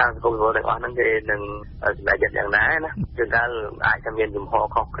សង្គមទាំងអស់ហ្នឹងគេនឹងសម្រេចចិត្តយ៉ាងណាណាគឺថាអាចจะមានជំហរ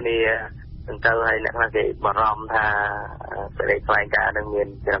ខុសគ្នាទៅហើយអ្នកខ្លះគេបារម្ភថាសេចក្តីថ្លែងការណ៍នឹងមាន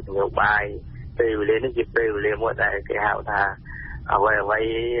ចរិតនយោបាយពេលវេលានេះជាពេលវេលាមួយដែលគេហៅថាអ្វី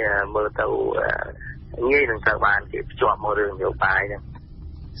មើលទៅងាយនឹងត្រូវបានគេភ្ជាប់មករឿងនយោបាយហ្នឹង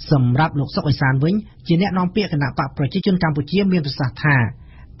សម្រាប់លោកសុកអេសានវិញជាអ្នកនាំពាក្យគណៈបកប្រជាជនកម្ពុជាមានប្រសាសន៍ថា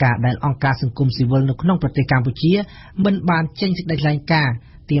ការដែលអង្គការសង្គមស៊ីវិលនៅក្នុងប្រទេសកម្ពុជាមិនបានចេញសេចក្តីថ្លែងការណ៍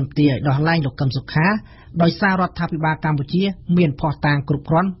ទាមទារឲ្យដោះលែងលោកកឹមសុខាដោយសាររដ្ឋាភិបាលកម្ពុជាមានភស្តុតាងគ្រប់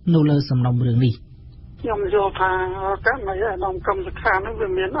គ្រាន់នៅលើសំណុំរឿងនេះខ្ញុំយល់ថាករណីអាដាមកឹមសុខានឹងវា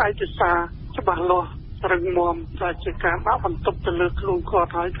មានឯកសារច្បាស់លាស់ រឹងមាំតែជាការដាក់បន្ទុកទៅលើខ្លួនគា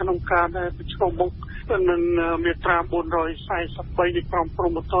ត់ហើយក្នុងការដែលប្រឈមមុខនឹងមាត្រា443នៃក្រមព្រ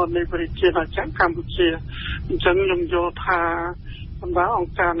ហ្មទណ្ឌនៃប្រជាជាតិកម្ពុជាអញ្ចឹងខ្ញុំយល់ថាបណ្ដាអង្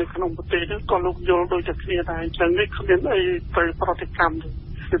គការនៅក្នុងប្រទេសនេះក៏លោកយល់ដូចតែគ្នាដែរអញ្ចឹងនេះគ្មានអីទៅប្រតិកម្មទេ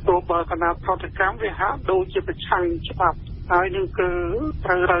ពីព្រោះបើកណាប្រតិកម្មវាហាក់ដូចជាប្រឆាំងច្បាប់ហើយនឹងគឺត្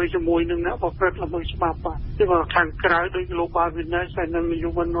រូវរើជាមួយនឹងអ្នកប្រព្រឹត្តល្មើសច្បាប់បាទពីព្រោះខាងក្រៅដូច Global Witness ហើយនឹង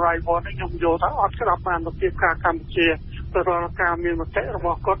Human Rights Watch ខ្ញុំយល់ថាអត់ស្ដាប់បានពីភាពការកម្ពុជាទៅរាល់ការមានមតិរប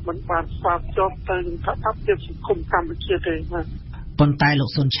ស់គាត់មិនបានស្វាគមន៍ទៅនឹងថាភាពសង្គមកម្ពុជាទេបាទប៉ុន្តែលោក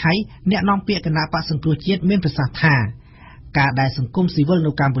សុនឆៃអ្នកនាំពាក្យគណៈបក្សសង្គ្រោះជាតិមានប្រសាសន៍ថាការដែលសង្គមស៊ីវិល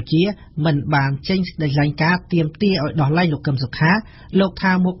នៅកម្ពុជាមិនបានចេញសេចក្តីថ្លែងការណ៍ទាមទារឲ្យដោះលែងលោកកឹមសុខាលោក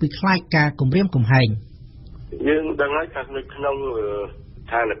ថាមកពីខ្លាចការគំរាមកំហែងយើងដឹងហើយថានៅក្នុងស្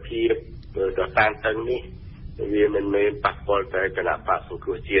ថានភាពដ៏តានតឹងនេះវាមិនមែនប៉ះពាល់តែគណៈបក្សសង្គ្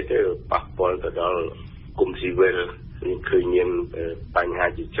រោះជាតិទេប៉ះពាល់ទៅដល់គុំស៊ីវិលយើងឃើញមានបញ្ហា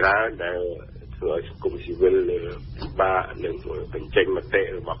ជាច្រើនដែលធ្វើឲ្យសង្គមស៊ីវិលបាក់នឹងបញ្ចេញមតិ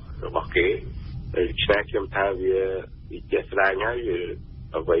របស់គេដូច្នេះខ្ញុំថាវាជាស្ដាយហើយ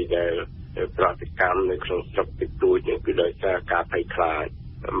អ្វីដែលប្រតិកម្មនៅក្នុងស្រុកតិចតួចនេះគឺដោយសារការភ័យខ្លាច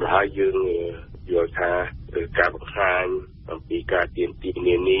ហើយយើងយល់ថាការបង្ហាញអំពីការទាមទារ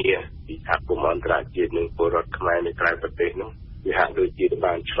នានាពីសហគមន៍អន្តរជាតិនិងពលរដ្ឋខ្មែរនៅក្រៅប្រទេសនោះវាហាក់ដូចជា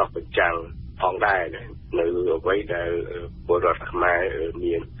បានឆ្លុះបញ្ចាំងផងដែរនៅអ្វីដែលពលរដ្ឋខ្មែរ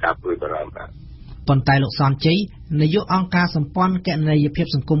មានការព្រួយបារម្ភបាទប៉ុន្តែលោកសនជ័យនាយកអង្គការសម្ព័ន្ធគណនេយ្យភាព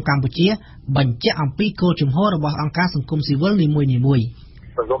សង្គមកម្ពុជាបញ្ជាក់អំពីគោលជំហររបស់អង្គការសង្គមស៊ីវិលនីមួយៗ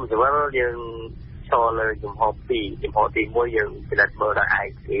សង្គមស៊ីវិលយើងចូលលើជំហរ2ជំហរទី1យើងពិនិត្យមើលដល់ឯ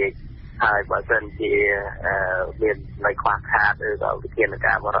ករាជ្យហើយបើសិនជាមានចំណុចខ្វះខាតឬក៏វិធាន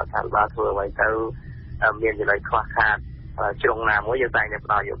ការបរដ្ឋាភិបាលធ្វើអ្វីទៅមានចំណុចខ្វះខាតជ្រុងណាមួយយើងតែងតែ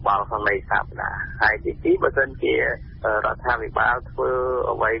ផ្ដល់យោបល់ក្នុងន័យសាសនាហើយទី2បើសិនជារដ្ឋាភិបាលធ្វើ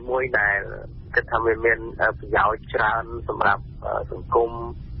អ្វីមួយដែលគិតថាវាមានប្រយោជន៍ច្រើនសម្រាប់សង្គម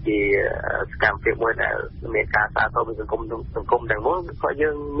ជាសកម្មភាពមួយដែលមានការសាទរពីសង្គមទាំងមូលក៏យើ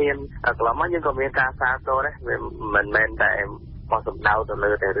ងមានកន្លងមកយើងក៏មានការសាទរដែរវាមិនមែនតែមកសម្ដៅទៅ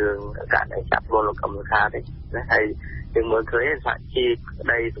លើតែរឿងការចាប់ខ្លួនលោកកឹមសុខាទេណាហើយយើងមើលឃើញសហជីពក្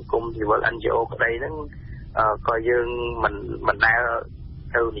តីសង្គមស៊ីវិល NGO ក្តីហ្នឹងក៏យើងមិនដែល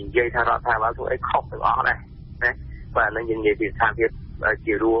ទៅនិយាយថារដ្ឋាភិបាលធ្វើអីខុសទាំងអស់ដែរណាបាទហ្នឹងយើងនិយាយពីស្ថានភាព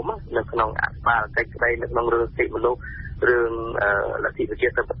ជារួមនៅក្នុងអភិបាលកិច្ចក្តីនៅក្នុងរឿងសិទ្ធិមនុស្សរឿងលទ្ធិប្រជា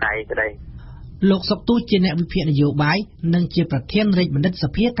ធិបតេយ្យក្តីលោកសុកទូជាអ្នកវិភាគនយោបាយនិងជាប្រធានរាជបណ្ឌិតស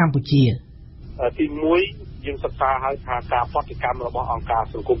ភាកម្ពុជាទី1យើងសិក្សាហើយថាការប្រតិកម្មរបស់អង្គការ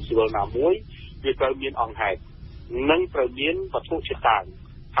សង្គមស៊ីវិលណាមួយវាត្រូវមានអង្គហេតុនិងត្រូវមានវត្ថុជាតាំង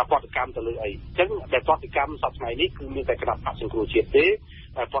ថាប្រតិកម្មទៅលើអីអញ្ចឹងដែលប្រតិកម្មសប្តាហ៍ថ្ងៃនេះគឺមានតែគណៈបក្សសង្គ្រោះជាតិទេ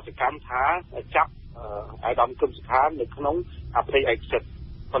តែប្រតិកម្មថាចាប់អាដាមកឹមសុខានៅក្នុងអភ័យឯកសិទ្ធិ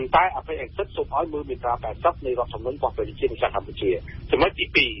ប៉ុន្តែអភ័យឯកសិទ្ធិសូមឲ្យមើលមាត្រា80នៃរដ្ឋធម្មនុញ្ញរបស់ប្រជាជាតិកម្ពុជាចំណុច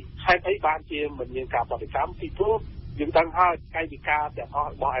ទី2ហេតុអីបានជាមិនមានការប្រតិកម្មពីព្រោះយើងដឹងហើយកាយវិការទាំងអស់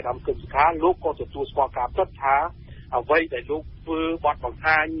របស់អាដាមកឹមសុខាលោកក៏ទទួលស្គាល់ការពិតថាអ្វីដែលលោកធ្វើបទបង្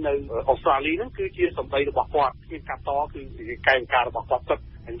ហាញនៅអូស្ត្រាលីហ្នឹងគឺជាសម្ដីរបស់គាត់មានការតគឺកាយវិការរបស់គាត់ពិត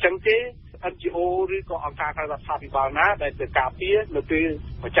អញ្ចឹងទេ NGO ឬក៏អង្គការក្រៅរដ្ឋាភិបាលណាដែលទៅការពារនៅពេល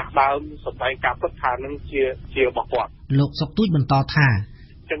ម្ចាស់ដើមសម្ដែងការពិតថានឹងជារបស់គាត់លោកសុកទូចបន្តថា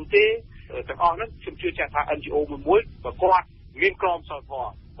អញ្ចឹងទេទាំងអស់ហ្នឹងខ្ញុំជឿជាក់ថា NGO មួយបើគាត់មានក្រមសីលធ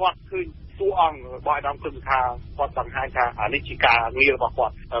ម៌គាត់ឃើញតួអង្គរបស់អាដាមគឹមសុខាគាត់បង្ហាញថាអានេះជាការងាររបស់គា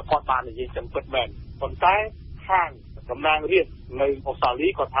ត់បាននិយាយចឹងពិតមែនប៉ុន្តែខាងតំណាងរាស្ត្រនៅអូស្ត្រាលី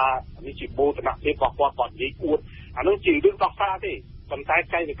គាត់ថានេះជាបូតនភាពរបស់គាត់និយាយអួតអានោះជារឿងដោះសារទេប៉ុន្តែ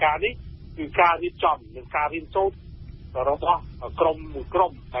កាយវិការនេះគឺការរៀបចំនិងការរៀនសូត្ររបស់ក្រុមមួយក្រុ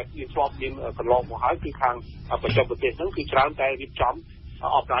មដែលជាធ្លាប់មានកន្លងមកហើយគឺខាងបច្ចេកទេសហ្នឹងគឺច្រើនតែរៀបចំអ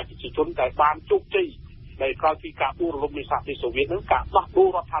បអរប្រជាជនតែបានជោគជ័យដែលក្រោយពីការដួលរលំនៃសហភាពសូវៀតហ្នឹងការដោះដូរ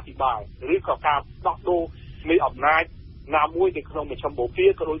រដ្ឋាភិបាលឬក៏ការដោះដូរនៃអំណាចណាមួយនៅក្នុងមជ្ឈមបូព៌ា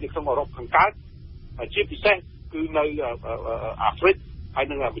ក៏ដូចនៅក្នុងអឺរ៉ុបខាងកើតជាពិសេសគឺនៅអាហ្វ្រិកហើយ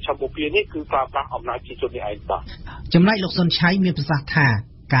នឹងមជ្ឈមបូព៌ានេះគឺប្រើប្រាស់អំណាចប្រជាជននេះឯងបាទចំណែកលោកសុនឆៃមានប្រសាសន៍ថា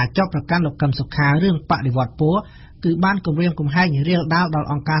ការចោទប្រកាន់លោកកឹមសុខារឿងបដិវត្តពណ៌គឺបានគំរាមកំហែងរាលដាលដល់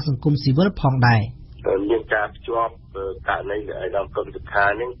អង្គការសង្គមស៊ីវិលផងដែរមានការភ្ជាប់ករណីអាដាមកឹមសុខា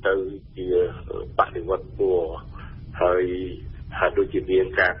នេះទៅជាបដិវត្តពណ៌ហើយហាក់ដូចជាមាន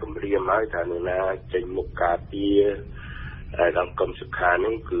ការគំរាមហើយថានរណាចេញមុខការពារអាដាមកឹមសុខា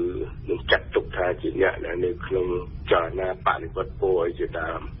នេះគឺនឹងចាត់ទុកថាជាអ្នកនៅក្នុងចលនាបដិវត្តពណ៌ឲ្យជា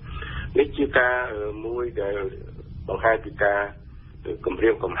ដើមនេះជាការមួយដែលបង្ហាញពីការគម្រា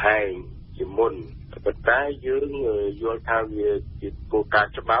មកំហែងជាមុនប៉ុន្តែយើងយល់ថាវាជាគោលការ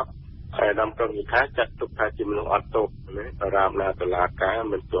ណ៍ច្បាប់ ហើយដំណើរការចាត់ទុកថាជាមនុស្សអត់ទោសណារាមណាតុលាការ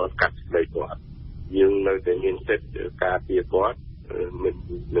មិនទាន់កាត់ស្ដីគាត់យើងនៅតែមានសិទ្ធិការពារគាត់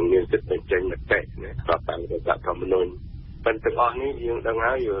មិនមានសិទ្ធិបញ្ចេញមតិណាស្របតាមរដ្ឋធម្មនុញ្ញប៉ុន្តែទាំងអស់នេះយើងដឹង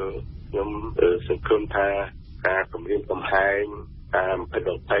ហើយខ្ញុំសង្ឃឹមថាការគម្រាមកំហែងតាមប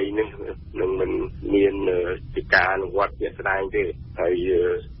ដិបត្តិនេះនឹងមិនមានពីការអនុវត្តជាក់ស្ដែងទេហើយ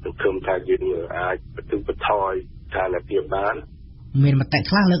សង្ឃឹមថាយើងអាចបន្ទប់បន្ថយស្ថានភាពបានមានមតិ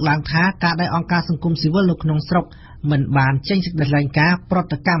ខ្លះលើកឡើងថាការដែលអង្គការសង្គមស៊ីវិលនៅក្នុងស្រុកមិនបានចេញសេចក្តីថ្លែងការណ៍ប្រ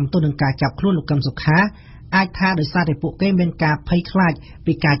តិកម្មទៅនឹងការចាប់ខ្លួនលោកកឹមសុខាអាចថាដោយសារតែពួកគេមានការភ័យខ្លាច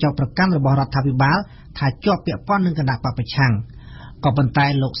ពីការចោទប្រកាន់របស់រដ្ឋាភិបាលថាជាប់ពាក់ព័ន្ធនឹងគណៈបព្វប្រឆាំងក៏ប៉ុន្តែ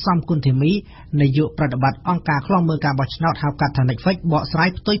លោកសំគុណធីមីនាយកប្រតិបត្តិអង្គការឃ្លាំមើលការបោះឆ្នោតហៅកាត់ថា Netflix បកស្រាយ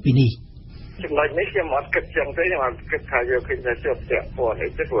ផ្ទុយពីនេះចំណុចនេះខ្ញុំអត់គិតចឹងទេខ្ញុំអត់គិតថាយកឃើញថាជាប់ពាក់ព័ន្ធអី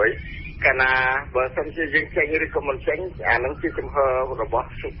ទេព្រោះកាលណាបើសិនជាយើងចេញឬក៏មិនចេញអានឹងជាចំហរបស់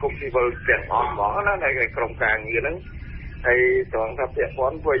សង្គមស៊ីវិលទាំងអស់ហ្មងណាในក្រុមការងារហ្នឹងហើយត្រង់ថាពាក់ព័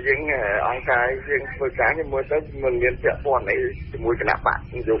ន្ធព្រោះយើងអង្គការយើងធ្វើការជាមួយទៅមិនមានពាក់ព័ន្ធអីជាមួយគណៈបក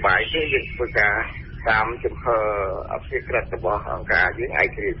នយោបាយទេយើងធ្វើការតាមចំហអភិក្រិតរបស់អង្គការយើងឯ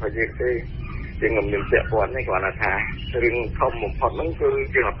ករាជ្យរបស់យើងទេយើងមិនមានពាក់ព័ន្ធទេគ្រាន់តែថារឿងធំបំផុតហ្នឹងគឺ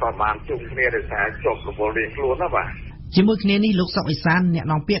យើងអត់បានជុំគ្នាដោយសារជាប់រវល់រៀងខ្លួនណាបាទជាមួយគ្នានេះលោកសុកអេសានអ្នក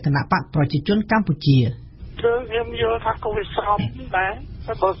នាំពាក្យគណៈបកប្រជាជនកម្ពុជាគឺខ្ញុំយល់ថាក៏វាសមដែរ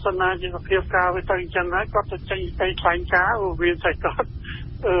តែបើសិនណាជាសភាពការវាទៅអញ្ចឹងហើយគាត់ទៅចេញទៅថ្លែងការណ៍វាតែគាត់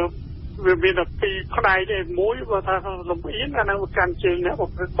វាមានតែពីរផ្នែកទេមួយបើថាលំអៀងអានឹងកាន់ជើងអ្នកប្រ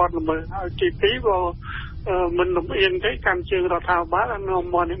ព្រឹត្តបទល្មើសហើយទីពីរក៏មិនលំអៀងទេកាន់ជើងរដ្ឋាភិបាលនាំ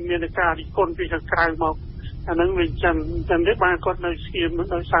មកមានការរិះគន់ពីខាងក្រៅមកអានឹងវាចឹងទេបានគាត់នៅស្គៀម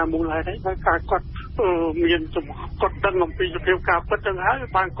ដោយសារមូលហេតុអីដោយការគាត់មានគាត់ដឹងអំពីសភាពការពិតហ្នឹងហើយ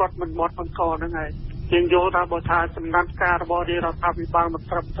បានគាត់មិនមាត់បង្កហ្នឹងហើយយើងយល់ថាបើថាចំណាត់ការរបស់រដ្ឋាភិបាលមិន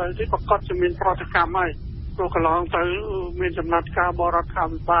ត្រឹមត្រូវទេក៏គាត់จะមានប្រតិកម្មហើយព្រោះកន្លងទៅមានចំណាត់ការបរដ្ឋា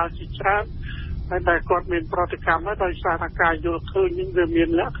ភិបាលជាច្រើនហើយតែគាត់មានប្រតិកម្មហើយដោយសារតែការយល់ឃើញនេះវាមាន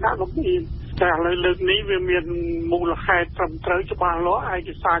លក្ខណៈលំអៀងតែឥឡូវលើកនេះវាមានមូលហេតុត្រឹមត្រូវច្បាស់លាស់ឯក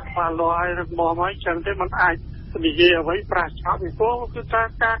សារច្បាស់លាស់ហើយរឹងមាំហើយចឹងទេมันអាចនិយាយអ្វីប្រាស្រ័យពីព្រោះគឺថា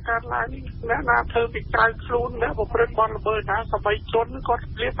ការកាត់ឡើងនេះអ្នកណាធ្វើពីក្រៅខ្លួនអ្នកប្រព្រឹត្តបទល្មើសណាសម្បីជនគាត់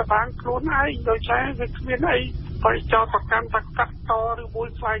គ្លៀតតាមខ្លួនឯងដោយសារវាគ្មានអីបើចោទប្រកាន់ថាកាត់តឬមួយ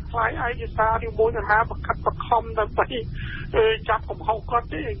ខ្លាយឯកសារឬមួយណាប្រកាសបខំដើម្បីចាប់កំហុសគាត់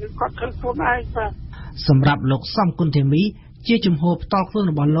ទេគឺគាត់ធ្វើខ្លួនឯងបាទសម្រាប់លោកសំគុណធីមីជាជំហរផ្ទាល់ខ្លួន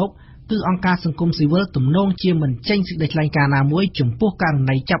របស់លោកគឺអង្គការសង្គមស៊ីវិលទំនងជាមិនចេញសេចក្តីថ្លែងការណ៍ណាមួយចំពោះករ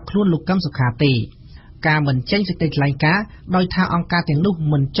ណីចាប់ខ្លួនលោកកឹមសុខាទេការមិនចេញសេចក្តីថ្លែងការណ៍ដោយថាអង្គការទាំងនោះ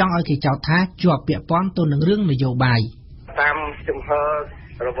មិនចង់ឲ្យគេចោទថាជាប់ពាក់ព័ន្ធទៅនឹងរឿងនយោបាយតាមជំហរ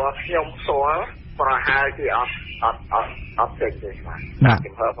របស់ខ្ញុំផ្ទាល់ប្រហែលជាអត់ចេញទេបាទ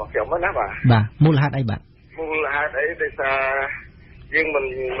ជំហររបស់ខ្ញុំណាបាទមូលហេតុអីបាទមូលហេតុអីដោយសារយើង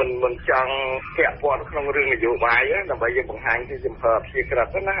មិនចង់ពាក់ព័ន្ធក្នុងរឿងនយោបាយដើម្បីយើងបង្ហាញពីជំហរព្យាក្រឹត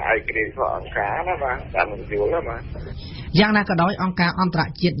ណាឯករាជ្យរបស់អង្គការណាបាទតាមនយោបាយបាទយ៉ាងណាក៏ដោយអង្គការអន្តរ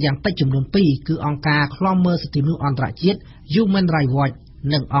ជាតិយ៉ាងតិចចំនួន2គឺអង្គការឃ្លាំមើលសិទ្ធិមនុស្សអន្តរជាតិ Human Rights Watch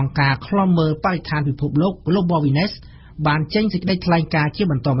និងអង្គការឃ្លាំមើលបរិស្ថានពិភពលោក Global Witness បានចេញសេចក្តីថ្លែងការណ៍ជា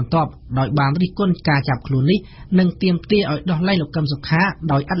បន្តបន្ទាប់ដោយបានរិះគន់ការចាប់ខ្លួននេះនិងទាមទារឲ្យដោះលែងលោកកឹមសុខា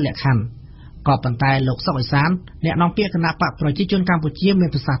ដោយឥតលក្ខខណ្ឌក៏ប៉ុន្តែលោកសុកអេសានអ្នកនាំពាក្យគណៈបកប្រជាជនកម្ពុជាមាន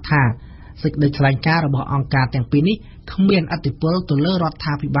ប្រសាសន៍ថាសេចក្តីថ្លែងការណ៍របស់អង្គការទាំងពីរនេះគ្មានឥទ្ធិពលទៅលើរដ្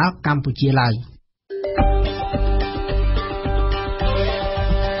ឋាភិបាលកម្ពុជាឡើយ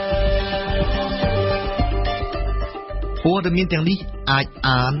ព័ត៌មានទាំងនេះអាច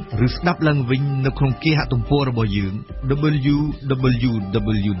អានឬស្ដាប់ឡើងវិញនៅក្នុងគេហទំព័ររបស់យើង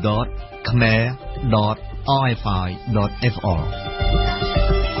www.khmer.rfi.fr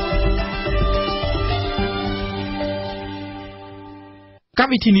កម្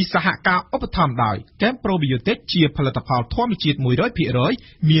មវិធីនេះសហការឧបត្ថម្ភដោយ Camp Probiotic ជាផលិតផលធម្មជាតិ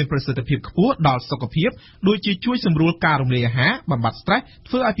 100% មានប្រសិទ្ធភាពខ្ពស់ដល់សុខភាពដូចជាជួយសម្រួលការរំលាយអាហារបំបាត់ stress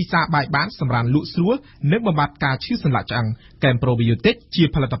ធ្វើឲ្យពិសាបាយបានសម្រានលក់ស្រួលនិងបំបាត់ការឈឺសន្លាក់ឆ្អឹង Camp Probiotic ជា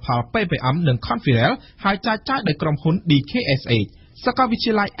ផលិតផល PPM និង Conferel ហើយចែកចាយដោយក្រុមហ៊ុន DKSH សាកលវិទ្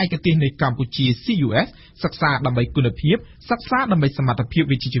យាល័យឯកទេសនៃកម្ពុជា CUS សិក្សាដើម្បីគុណភាពសិក្សាដើម្បីសមត្ថភាព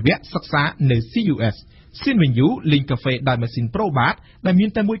វិជ្ជាជីវៈសិក្សានៅ CUS Sinvenue លេងកាហ្វេដោយម៉ាស៊ីន Probat ដែលមាន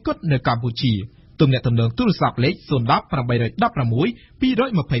តែមួយគត់នៅកម្ពុជាទំនាក់ទំនងទូរស័ព្ទលេខ010 816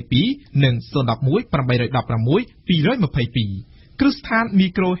 222 និង 011 816 222 គ្រឹះស្ថានមី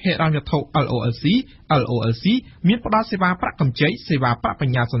ក្រូហិរញ្ញវត្ថុ LOLC មានផ្ដល់សេវាប្រាក់កម្ចីសេវាប្រាក់ប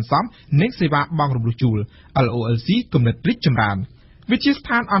ញ្ញាសន្សំនិងសេវាបង់រំលោះជូល LOLC គំនិតរីកចម្រើន វិទ្យាស្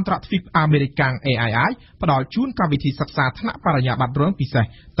ថានអន្តរជាតិអាមេរិក AII ផ្ដល់ជូនកម្មវិធីសិក្សាថ្នាក់បរិញ្ញាបត្ររងពិសេស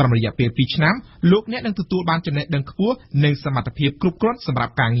ត្រឹមរយៈពេល2ឆ្នាំលោកអ្នកនឹងទទួលបានចំណេះដឹងខ្ពស់និងសមត្ថភាពគ្រប់គ្រាន់សម្រា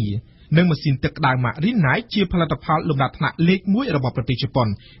ប់ការងារនិងម៉ាស៊ីនទឹកក្តៅ Marinai ជាផលិតផលលំដាប់ថ្នាក់លេខ1របស់ប្រទេសជប៉ុន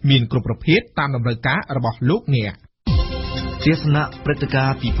មានគ្រប់ប្រភេទតាមតម្រូវការរបស់លោកអ្នកទស្សនៈព្រឹត្តិការ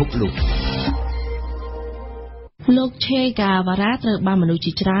ណ៍ពិភពលោកលោកឆេកាវ៉ារ៉ាត្រូវបានមនុស្ស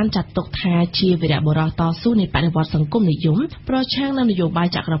ជាច្រើនចាត់ទុកថាជាវីរបុរសតស៊ូនៃបដិវត្តសង្គមនិយមប្រឆាំងនឹងនយោបាយ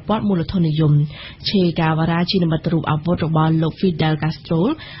ចក្រពត្តិមូលធននិយមឆេកាវ៉ារ៉ាជានិមិត្តរូបអាវុធរបស់លោក Fidel Castro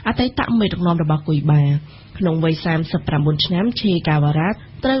អតីតមេដឹកនាំរបស់គុយបាក្នុងវ័យ39ឆ្នាំឆេកាវ៉ារ៉ា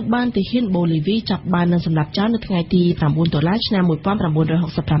ត្រូវបានទាហានបូលីវីចាប់បាននិងសម្លាប់ចោលនៅថ្ងៃទី9 ដុល្លារឆ្នាំ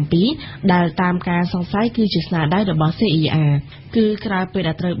1967ដែលតាមការសង្ស័យគឺជាស្នាដៃរបស់ CIA គឺក្រៅពេល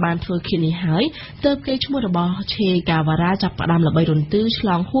ដែលត្រូវបានធ្វើឃាតនេះហើយទើបគេឈ្មោះរបស់ឆេកាវ៉ារ៉ាចាប់ផ្ដើមល្បីរន្ទឺឆ្ល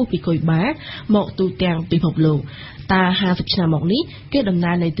ងហួសពីគុយបាមកទូទាំងពិភពលោកតា50ឆ្នាំមកនេះគេដំ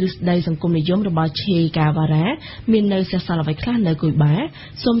ណើរនៃទ្រឹស្ដីសង្គមនិយមរបស់ឆេកាវ៉ារ៉ាមាននៅសេសសល់អ្វីខ្លះនៅគុយបា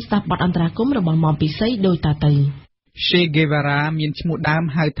សូមស្ដាប់បទអន្តរាគមន៍របស់មុំពិសីដូចតទៅChe Guevara មានឈ្មោះដើម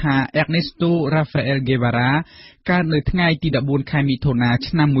ហៅថា Ernesto Rafael Guevara កើតនៅថ្ងៃទី14ខែមិថុនា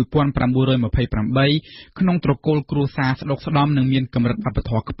ឆ្នាំ1928ក្នុងត្រកូលគ្រួសារស្ដុកស្ដំនិងមានកម្រិតវប្ប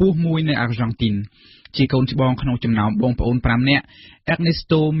ធម៌ខ្ពស់មួយនៅអាហ្សង់ទីនជាកូនច្បងក្នុងចំណោមបងប្អូន5នាក់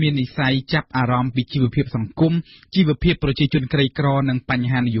Ernesto មាននិស្ស័យចាប់អារម្មណ៍ពីជីវភាពសង្គមជីវភាពប្រជាជនក្រីក្រនិងបញ្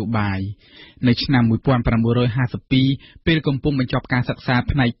ហានយោបាយនៅឆ្នាំ1952ពេលកំពុងបញ្ចប់ការសិក្សា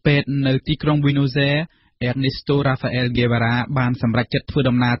ផ្នែកពេទ្យនៅទីក្រុង Buenos Aires Ernesto Rafael Guevara បានសម្រេចចិត្តធ្វើ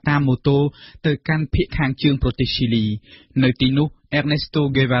ដំណើរតាមម៉ូតូទៅកាន់ភាគខាងជើងប្រទេសឈីលីនៅទីនោះ Ernesto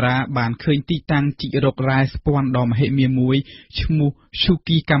Guevara បានឃើញទីតាំងជីករករ៉ែស្ពាន់ដ៏មហិមាមួយឈ្មោះ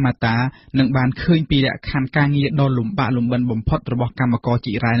Chucky Kamata និងបានឃើញពីលក្ខខណ្ឌការងារដ៏លំបាកលំបិនបំផុតរបស់កម្មករ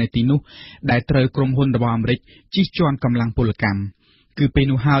ជីករ៉ែនៅទីនោះដែលត្រូវក្រុមហ៊ុនរបស់អាមេរិកជិះជាន់កម្លាំងពលកម្មគឺពេល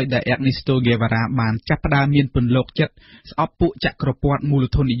នោះហើយដែល Ernesto Guevara បានចាប់ផ្ដើមមានពន្លកចិត្តស្អប់ពួកចក្រពត្តិមូល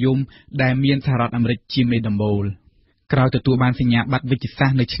ធននិយមដែលមានសហរដ្ឋអាមេរិកជាមេដំបូលក្រោយទទួលបានសញ្ញាបត្រវិទ្យាសា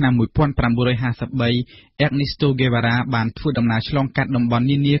ស្ត្រនៅឆ្នាំ1953 Ernesto Guevara បានធ្វើដំណើរឆ្លងកាត់តំបន់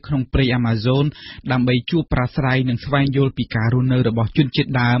នានាក្នុងព្រៃ Amazon ដើម្បីជួបប្រាស្រ័យនិងស្វែងយល់ពីការរស់នៅរបស់ជនជាតិ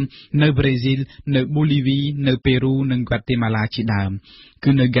ដើមនៅប្រេស៊ីលនៅ Bolivia នៅពេរូនិង Guatemala ជាដើម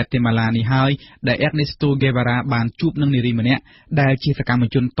គឺនៅ Guatemala នេះហើយដែល Ernesto Guevara បានជួបនឹងនារីម្នាក់ដែលជាសកម្ម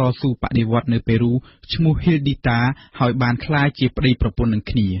ជនតស៊ូបដិវត្តន៍នៅពេរូឈ្មោះ Hildita ហើយបានក្លាយជាប្តីប្រពន្ធនឹង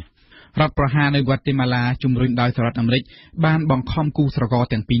គ្នារដ្ឋប្រហារនៅ Guatemala ជំរុញដោយសហរដ្ឋអាមេរិកបានបង្ខំគូស្រករ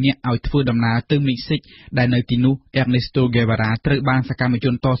ទាំងពីរនាក់ឲ្យធ្វើដំណើរទៅមិចស៊ិកដែលនៅទីនោះ Ernesto Guevara ត្រូវបានសកម្មជ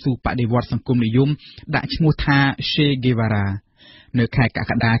នតស៊ូបដិវត្តន៍សង្គមនិយមដាក់ឈ្មោះថា Che Guevara នៅខែកក្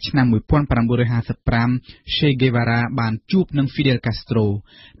កដាឆ្នាំ1955 Che Guevara បានជួបនឹង Fidel Castro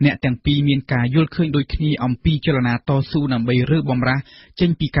អ្នកទាំងពីរមានការយល់ឃើញដូចគ្នាអំពីចលនាតស៊ូដើម្បីរើបបំរាស់ចេញ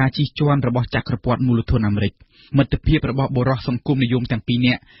ពីការជិះជាន់របស់ចក្រពត្តិមូលធនអាមេរិកមិត្តភាពរបស់បុរសសង្គមនិយមទាំងពីរ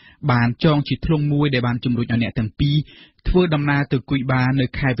នាក់បានចងជាធ្លុងមួយដែលបានជំរុញឲ្យអ្នកទាំងពីរធ្វើដំណើរទៅគុយបានៅ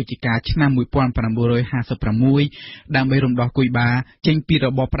ខែវិច្ឆិកាឆ្នាំ1956ដើម្បីរំដោះគុយបាចេញពីរ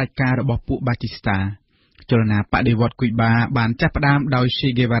បបផ្ដាច់ការរបស់ពួកបាទីស្តាចលនាបដិវត្តន៍គុយបាបានចាប់ផ្ដើមដោយ Che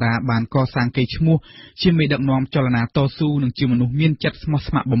Guevara បានកសាងកេរ្តិ៍ឈ្មោះជាមេដឹកនាំចលនាតស៊ូនិងជាមនុស្សមានចិត្តស្មោះ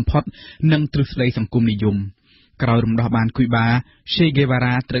ស្ម័គ្របំផុតនិងទ្រឹស្ដីសង្គមនិយមក្រោយរំដោះបានគុយបា Che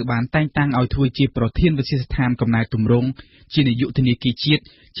Guevara ត្រូវបានតែងតាំងឲ្យធ្វើជាប្រធានវិទ្យាស្ថានកំណែទម្រង់ជានាយកធនាគារជាតិ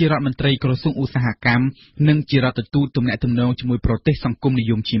ជារដ្ឋមន្ត្រីក្រសួងឧស្សាហកម្មនិងជារដ្ឋទូតទំនាក់ទំនងជាមួយប្រទេសសង្គមនិ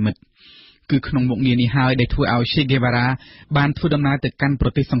យមជាមិត្តគឺក្នុងមុខងារនេះហើយដែលធ្វើឲ្យ Che Guevara បានធ្វើដំណើរទៅកាន់ប្រ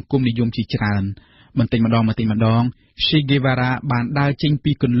ទេសសង្គមនិយមជាច្រើនបន្តិចម្ដង Che Guevara បានដើរចេញ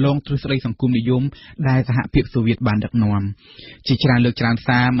ពីគន្លងទ្រឹស្ដីសង្គមនិយមដែលសហភាពសូវៀតបានដឹកនាំជាច្រើនលើកច្រើន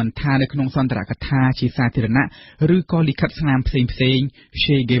សារមិនថានៅក្នុងសន្ទរកថាជាសាធារណៈឬក៏លិខិតស្នាមផ្សេង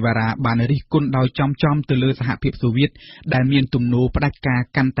Che Guevara បានរិះគន់ដោយចំទៅលើសហភាពសូវៀតដែលមានទំនោរផ្ដាច់ការ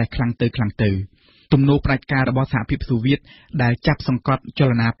កាន់តែខ្លាំងទៅទំនោរផ្ដាច់ការរបស់សហភាពសូវៀតដែលចាប់សង្កត់ច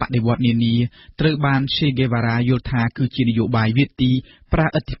លនាបដិវត្តន៍នានាត្រូវបាន Che Guevara យល់ថាគឺជានយោបាយវាទីប្រា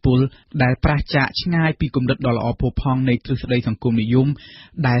ឥទ្ធិពលដែលប្រឆាចឆ្ងាយពីគំនិតដ៏ល្អផូរផង់នៃទ្រឹស្ដីសង្គមនិយម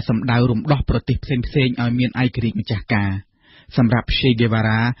ដែលសម្ដៅរំដោះប្រទេសផ្សេងៗឲ្យមានឯករាជ្យម្ចាស់ការសម្រាប់ Che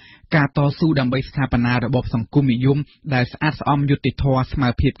Guevara ការតស៊ូដើម្បីស្ថាបនារបបសង្គមនិយមដែលស្អាតស្អំយុត្តិធម៌ស្មើ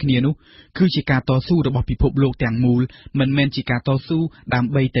ភាពគ្នានោះគឺជាការតស៊ូរបស់ពិភពលោកទាំងមូលមិនមែនជាការតស៊ូដើ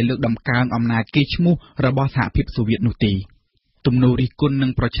ម្បីតែលើកដំកើងអំណាចកេរ្តិ៍ឈ្មោះរបស់សហភាពសូវៀតនោះទេទំនោររិះគន់និ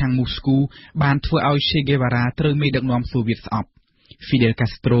ងប្រឆាំងមូស្គូបានធ្វើឲ្យ Che Guevara ត្រូវមេដឹកនាំសូវៀតស្អប់ Fidel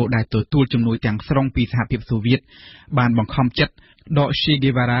Castro ដែលទទួលជំនួយទាំងស្រុងពីសហភាពសូវៀតបានបង្ខំចិត្តដក Che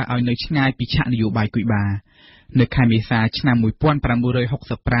Guevara ឲ្យនៅឆ្ងាយពីឆាកនយោបាយគុយបានៅខែមេសាឆ្នាំ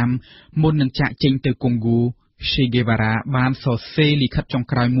1965មុននឹងចាកចេញទៅកុងហ្គោ Che Guevara បានសរសេរលិខិតចុង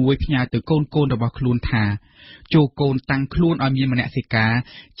ក្រោយមួយផ្ញើទៅកូនរបស់ខ្លួនថាចូលកូនតាំងខ្លួនឲ្យមានមនសិការ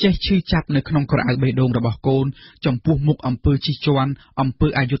ចេះឈឺចាប់នៅក្នុងក្រអៅបេះដូងរបស់កូនចំពោះមុខអំពើជិះជាន់អំពើ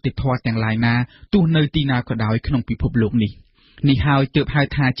អយុត្តិធម៌ទាំងឡាយណាទោះនៅទីណាក៏ដោយក្នុងពិភពលោកនេះហើយទើបហៅ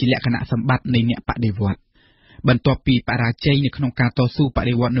ថាជាលក្ខណៈសម្បត្តិនៃអ្នកបដិវត្តន៍បន្ទាប់ពីបរាជ័យនៅក្នុងការតស៊ូប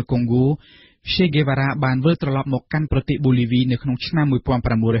ដិវត្តន៍នៅកុងហ្គោ Che Guevara បានវិលត្រឡប់មកកាន់ប្រទេសបូលីវីនៅក្នុងឆ្នាំ 1966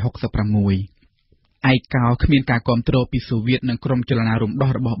 ឯកោគ្មានការគ្រប់គ្រងពីសូវៀតនិងក្រុមចលនារំដោះ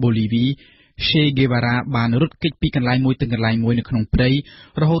របស់បូលីវី Che Guevara បានរត់គេចពីកន្លែងមួយទៅកន្លែងមួយនៅក្នុងព្រៃ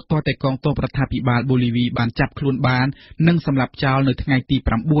រហូតទាល់តែកងទ័ពរដ្ឋាភិបាលបូលីវីបានចាប់ខ្លួនបាននិងសម្លាប់ចោលនៅថ្ងៃទី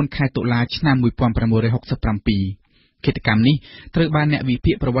 9 ខែតុលាឆ្នាំ 1967 គិតកម្មនេះត្រូវបានអ្នកវិ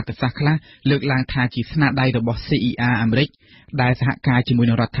ភាគប្រវត្តិសាស្ត្រខ្លះលើកឡើងថាជាស្នាដៃរបស់ CIA អាមេរិកដែលសហការជាមួយ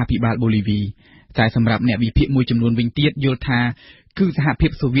នឹងរដ្ឋាភិបាលបូលីវីតែសម្រាប់អ្នកវិភាគមួយចំនួនវិញទៀតយល់ថាគឺសហភា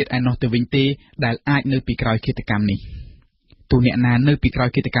ពសូវៀតឯណោះទៅវិញទេដែលអាចនៅពីក្រោយគិតកម្មនេះទោះអ្នកណានៅពីក្រោយ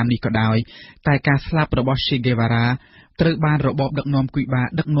គិតកម្មនេះក៏ដោយតែការស្លាប់របស់ Che Guevara ត្រូវបានរបបដឹកនាំគូបា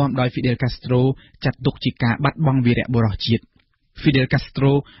ដឹកនាំដោយ Fidel Castro ចាត់ទុកជាការបាត់បង់វីរៈបុរសជាតិFidel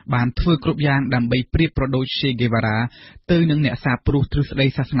Castro បានធ្វើគ្រប់យ៉ាងដើម្បីប្រៀបប្រដូច Che Guevara ទៅនឹងអ្នកសាបព្រោះទ្រឹស្ដី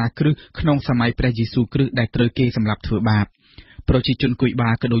សាសនាគ្រឹះក្នុងសម័យព្រះយេស៊ូវគ្រីស្ទដែលត្រូវគេសម្លាប់ធ្វើបាបប្រជាជនគូបា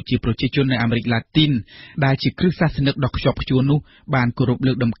ក៏ដូចជាប្រជាជននៅអាមេរិកឡាទីនដែលជាគ្រឹះសាសនិកដ៏ខ្ជាប់ខ្ជួននោះបានគោរព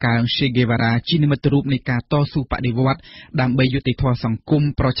លើកតម្កើង Che Guevara ជានិមិត្តរូបនៃការតស៊ូបដិវត្តន៍ដើម្បីយុត្តិធម៌សង្គម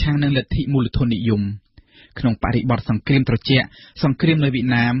ប្រឆាំងនឹងលទ្ធិមូលធននិយមក្នុងបរិបទសង្គ្រាមត្រជាក់សង្គ្រាមនៅវៀត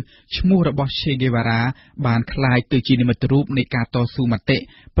ណាមឈ្មោះរបស់ Che Guevara បានក្លាយទៅជានិមិត្តរូបនៃការតស៊ូមតិ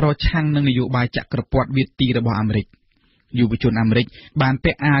ប្រឆាំងនឹងនយោបាយចក្រពត្តិវៀតទីរបស់អាមេរិកយុវជនអាមេរិកបាន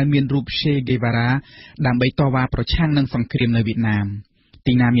ពាក់អាវមានរូប Che Guevara ដើម្បីតវ៉ាប្រឆាំងនឹងសង្គ្រាមនៅវៀតណាម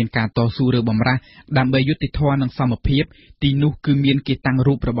ទីណាមានការតស៊ូឬបំរាស់ដើម្បីយុត្តិធម៌និងសមភាពទីនោះគឺមានគេតាំង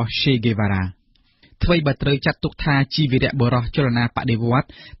រូបរបស់ Che Guevaraថ្មីបើត្រូវចាត់ទុកថាជាវីរៈបុរសចលនាបដិវត្តន៍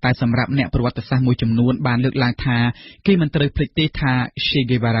តែសម្រាប់អ្នកប្រវត្តិសាស្ត្រមួយចំនួនបានលើកឡើងថាគេមិនត្រូវភ្លេចទេថា Che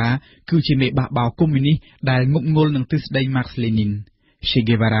Guevara គឺជាមេបះបោរកុម្មុយនីសដែលងប់ងល់នឹងទ្រឹស្ដី Marx Lenin Che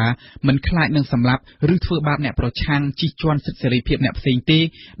Guevara មិនខ្លាចនឹងសម្លាប់ឬធ្វើបាបអ្នកប្រឆាំងជិះជាន់សិទ្ធិសេរីភាពអ្នកផ្សេងទេ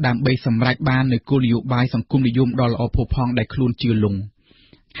ដើម្បីសម្រេចបាននូវគោលនយោបាយសង្គមនិយមដ៏ល្អផូរផង់ដែលខ្លួនជឿលង់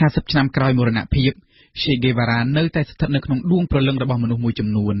50ឆ្នាំក្រោយមរណភាពChe Guevara នៅតែស្ថិតនៅក្នុងដួងព្រលឹងរបស់មនុស្សមួយចំ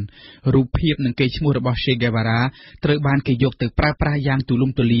នួនរូបភាពនិងកេរ្តិ៍ឈ្មោះរបស់ Che Guevara ត្រូវបានគេយកទៅប្រើប្រាស់យ៉ាងទូលំ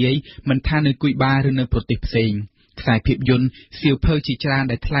ទូលាយមិនថានៅគូបាឬនៅប្រទេសផ្សេងខ្សែភាពយន្តសៀវភៅជាច្រើន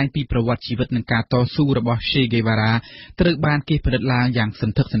ដែលថ្លែងពីប្រវត្តិជីវិតនិងការតស៊ូរបស់ Che Guevara ត្រូវបានគេផលិតឡើងយ៉ាងស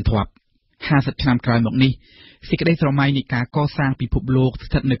ន្ធឹកសន្ធាប់50ឆ្នាំក្រោយមកនេះសេចក្តីស្រមៃនៃការកសាងពិភពលោក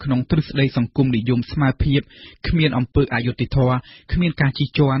ស្ថិតនៅក្នុងទ្រឹស្ដីសង្គមនិយមស្មើភាពគ្មានអំពើអយុត្តិធម៌គ្មានការជិះ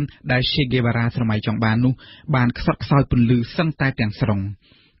ជាន់ដែល Che Guevara ស្រមៃចង់បាននោះបានខ្សត់ខ្សោយពន្លឺសឹងតែទាំងស្រុង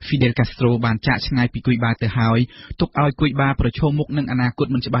Fidel Castro បានចាកឆ្ងាយពីគូបាទៅហើយទុកឲ្យគូបាប្រឈមមុខនឹងអនាគត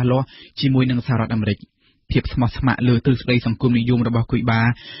មិនច្បាស់លាស់ជាមួយនឹងសហរដ្ឋអាមេរិកភាពស្មោះស្ម័គ្រលើទ្រឹស្ដីសង្គមនិយមរបស់គូបា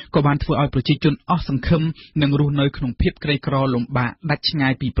ក៏បានធ្វើឲ្យប្រជាជនអស់សង្ឃឹមនិងរស់នៅក្នុងភាពក្រីក្រលំបាកដាច់ឆ្ងា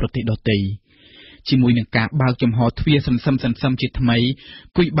យពីប្រទេសដទៃជាមួយនឹងការបើកចំហទ្វារសន្សឹមជាថ្មី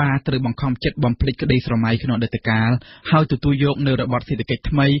គូបាត្រូវបង្ខំចិត្តបំភ្លេចក្តីស្រមៃក្នុងអតីតកាលហើយទទួលយកនៅរបបសេដ្ឋកិច្ច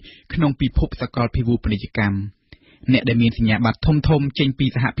ថ្មីក្នុងពិភពសកលភាវូបនីយកម្មអ្នកដែលមានសញ្ញាបត្រធំចេញពី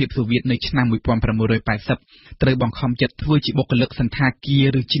សហភាពសូវៀតនៅឆ្នាំ 1980 ត្រូវបង្ខំចិត្តធ្វើជាបុគ្គលិកសន្តាគារ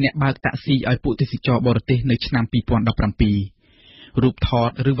ឬជាអ្នកបើកតាក់ស៊ីឲ្យពួកទេសចរបរទេសនៅឆ្នាំ 2017 រូបថត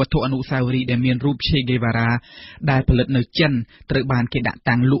ឬវត្ថុអនុស្សាវរីយ៍ដែលមានរូប Che Guevara ដែលផលិតនៅចិនត្រូវបានគេដាក់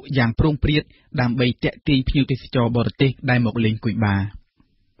តាំងលក់យ៉ាងប្រងព្រាតដើម្បីទាក់ទាញភ្ញៀវទេសចរបរទេសដែលមកលេងគូបា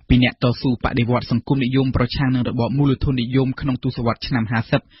ពីអ្នកតស៊ូបដិវត្តន៍សង្គមនិយមប្រឆាំងនឹងរបបមូលធននិយមក្នុងទសវត្សរ៍ឆ្នាំ 50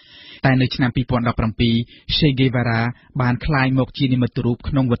 តែនៅឆ្នាំ 2017 Che Guevara បានក្លាយមកជានិមិត្តរូប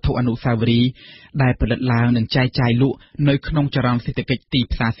ក្នុងវត្ថុអនុស្សាវរីយ៍ដែលផលិតឡើងនិងចែកចាយលក់នៅក្នុងចរន្តសេដ្ឋកិច្ចទី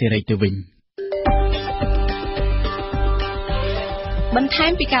ផ្សារសេរីទៅវិញបន្ថែ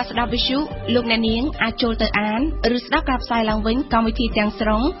មពីការស្ដាប់វិទ្យុលោកអ្នកនាងអាចចូលទៅអានឬស្ដាប់ការផ្សាយឡើងវិញកម្មវិធីទាំងស្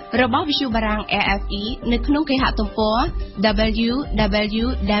រុងរបស់វិទ្យុបារាំង RFI នៅក្នុងគេហទំព័រ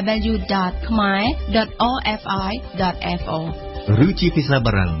www.khmer.rfi.fr ឬជាភាសា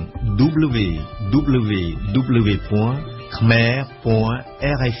បារាំង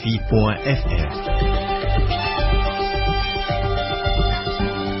www.khmer.rfi.fr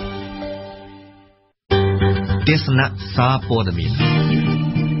ទេសនាសារព័ត៌មាន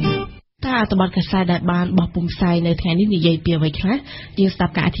អត្ថបទកាសែតដែលបានបោះពុម្ពផ្សាយនៅថ្ងៃនេះនិយាយពីអ្វីខ្លះយើងស្ដា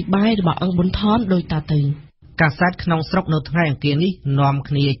ប់ការអធិប្បាយរបស់អង្គប៊ុនថនដូចតទៅកាសែតក្នុងស្រុកនៅថ្ងៃអង្គារនេះនាំ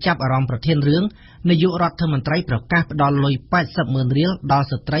គ្នាចាប់អារម្មណ៍ប្រធានរឿងនាយករដ្ឋមន្ត្រីប្រកាសផ្ដល់លុយ 80,000 រៀលដល់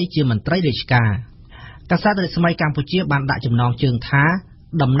ស្ត្រីជាមន្ត្រីរាជការកាសែតរដ្ឋស្មីកម្ពុជាបានដាក់ចំណងជើងថា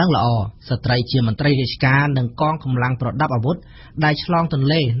ដំណឹងល្អស្ត្រីជាមន្ត្រីរាជការនិងកងកម្លាំងប្រដាប់អាវុធដែលឆ្លងទន្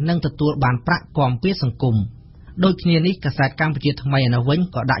លេនិងទទួលបានប្រាក់គាំពារសង្គមដូចគ្នានេះកាសែតកម្ពុជាថ្មីឯនោះវិញ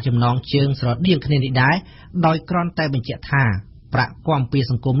ក៏ដាក់ចំណងជើងស្រដៀងគ្នានេះដែរដោយគ្រាន់តែបញ្ជាក់ថាប្រាក់គាំពារ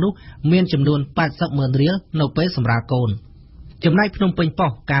សង្គមនោះមានចំនួន 80,000 រៀលនៅពេលសម្រាលកូនចំណែកភ្នំពេញប៉ុ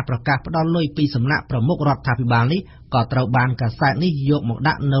ស្តិ៍ការប្រកាសផ្ដល់លុយពីសំណាក់ប្រមុខរដ្ឋាភិបាលនេះក៏ត្រូវបានកាសែតនេះយកមក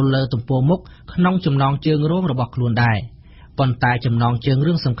ដាក់នៅលើទំព័រមុខក្នុងចំណងជើងរងរបស់ខ្លួនដែរប៉ុន្តែចំណងជើង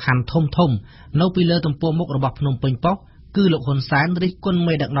រឿងសំខាន់ធំនៅពីលើទំព័រមុខរបស់ភ្នំពេញប៉ុស្តិ៍គឺលោកហ៊ុនសែនរិះគន់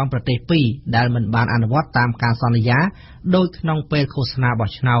មេដឹកនាំប្រទេសពីរដែលមិនបានអនុវត្តតាមការសន្យាដោយក្នុងពេលឃោសនាបោះ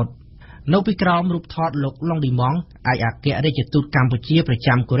ឆ្នោតនៅពីក្រោមរូបថតលោកឡុងឌីម៉ង់ឯកអគ្គរដ្ឋទូតកម្ពុជាប្រ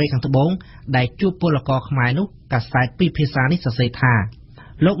ចាំកូរ៉េខាងត្បូងដែលជួបពលករខ្មែរនោះកាសែតពីរភាសានេះសរសេរថា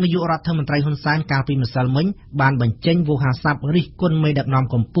លោកនាយករដ្ឋមន្ត្រីហ៊ុនសែនកាលពីម្សិលមិញបានបញ្ចេញវោហារស័ព្ទរិះគន់មេដឹកនាំ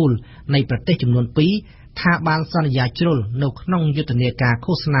កំពូលនៃប្រទេសចំនួន2ថាបានសន្យាជ្រុលនៅក្នុងយុទ្ធនាការ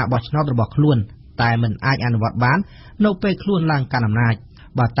ឃោសនាបោះឆ្នោតរបស់ខ្លួនតែមិនអាចអនុវត្តបាននៅពេលខ្លួនឡើងកាន់អំណាច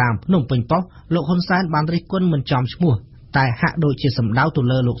បើតាមភ្នំពេញប៉ុស្តិ៍លោកហ៊ុនសែនបានរិះគន់មិនចំឈ្មោះតែហាក់ដូចជាសម្ដៅទៅ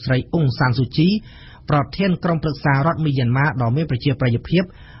លើលោកស្រីអ៊ុងសានស៊ូជីប្រធានក្រុមប្រឹក្សារដ្ឋមីយ៉ាន់ម៉ាដ៏មានប្រជាប្រិយភាព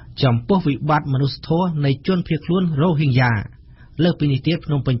ចំពោះវិបត្តិមនុស្សធម៌នៃជនភៀសខ្លួនរ៉ូហីងយ៉ាលើសពីនេះទៀត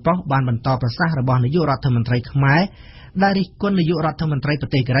ភ្នំពេញប៉ុស្តិ៍បានបន្តប្រសាសន៍របស់នាយករដ្ឋមន្ត្រីខ្មែរដែលរិះគន់នាយករដ្ឋមន្ត្រីប្រ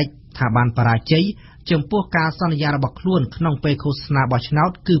ទេសក្រិកថាបានបរាជ័យចំពោះការសន្យារបស់ខ្លួនក្នុងពេលឃោសនាបោះឆ្នោត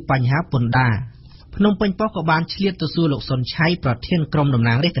គឺបញ្ហាពន្ធដារភ្នំពេញប៉ុស្តិ៍ក៏បានឆ្លៀតទៅសួរលោកសុនឆៃប្រធានក្រុមតំ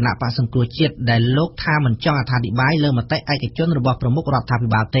ណាងរាស្ត្រគណៈបក្សសង្គ្រោះជាតិដែលលោកថាមិនចង់អត្ថាធិប្បាយលើមតិឯកជនរបស់ប្រមុខរដ្ឋាភិ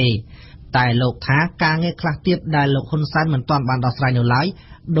បាលទេតែលោកថាការងារខ្លះទៀតដែលលោកហ៊ុនសែនមិនទាន់បានដោះស្រាយនៅឡើយ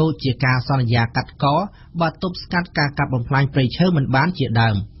ដូចជាការសន្យាកាត់កបើទប់ស្កាត់ការកាប់បំផ្លាញព្រៃឈើមិនបានជាដើ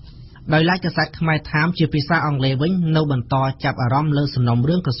មដោយឡែកកាសែតខ្មែរថាមជាភាសាអង់គ្លេសវិញនៅបន្តចាប់អារម្មណ៍លើសំណុំ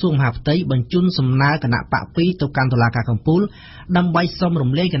រឿងក្រសួងមហាផ្ទៃបញ្ជូនសំណើគណៈបក2ទៅកាន់តុលាការកំពូលដើម្បីសុំ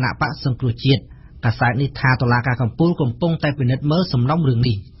រំលាយគណៈបក្សសង្គ្រោះជាតិកាសែតនេះថាតុលាការកំពូលកំពុងតែពិនិត្យមើលសំណុំរឿង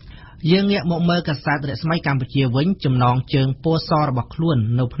នេះយើងងាកមកមើលកាសែតរស្មីកម្ពុជាវិញចំណងជើងពណ៌សរបស់ខ្លួន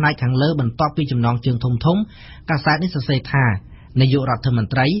នៅផ្នែកខាងលើបន្ទាប់ពីចំណងជើងធំកាសែតនេះសរសេរថានាយករដ្ឋមន្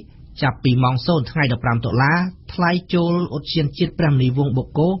ត្រីចាប់ពីម៉ោង0ថ្ងៃ15ដុល្លារថ្លៃចូលឧទ្យានជាតិព្រះមុនីវង្សបូក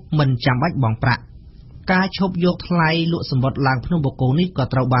គោមិនចាំបាច់បង់ប្រាក់ការឈប់យកថ្លៃលក់សម្បត្តិឡើងភ្នំបូកគោនេះក៏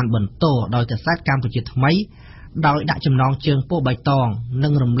ត្រូវបានបន្តដោយកាសែតកម្ពុជាថ្មីដោយដាក់ចំណងជើងពណ៌បៃតងនិ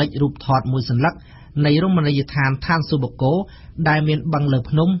ងរំលេចរូបថតមួយសន្លឹកនៃរមណីយដ្ឋានឋានសួគ៌បូកគោដែលមានបឹងលើ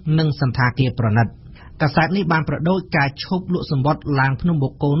ភ្នំនិងសន្តាគារប្រណិតកាសែតនេះបានប្រដូចការឈប់លក់សម្បត្តិឡើងភ្នំបូ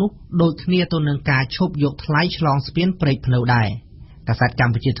កគោនោះដូចគ្នាទៅនឹងការឈប់យកថ្លៃឆ្លងស្ពានព្រែកភ្នៅដែរកាសែតក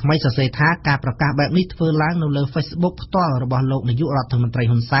ម្ពុជាថ្មីសរសេរថាការប្រកាសបែបនេះធ្វើឡើងនៅលើ Facebook ផ្ទាល់របស់លោកនាយករដ្ឋមន្ត្រី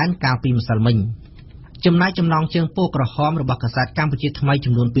ហ៊ុនសែនកាលពីម្សិលមិញចំណែកចំណងជើងពណ៌ក្រហមរបស់កាសែតកម្ពុជាថ្មី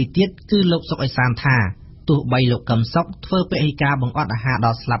ចំនួន2ទៀតគឺលោកសុកអេសានថាទោះបីលោកកឹមសុខធ្វើពហិការបង្អត់អាហារដ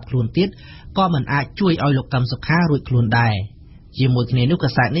ល់ស្លាប់ខ្លួនទៀតក៏មិនអាចជួយឲ្យលោកកឹមសុខារួចខ្លួនដែរជាមួយគ្នានោះកា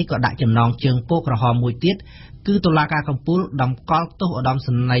សែតនេះក៏ដាក់ចំណងជើងពណ៌ក្រហមមួយទៀតគឺតុលាការកំពូលដំកល់ទោសឧត្តម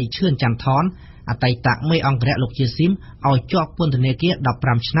សេនីយ៍ឈឿនច័ន្ទថនអតីតមេអង្គរៈលោកជាស៊ីមឲ្យជាប់ពន្ធនាគារ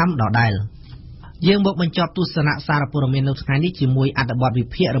15ឆ្នាំដដែលយើងមកបញ្ចប់ទស្សនៈសារព័ត៌មាននៅថ្ងៃនេះជាមួយអត្ថបទវិ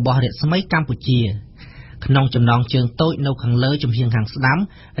ភាគរបស់រស្មីកម្ពុជាក្នុងចំណងជើងតូចនៅខាងលើជំហៀងខាងស្ដាំ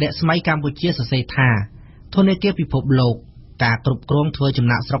រស្មីកម្ពុជាសរសេរថាធនធានពិភពលោកការគ្រប់គ្រងធ្វើចំ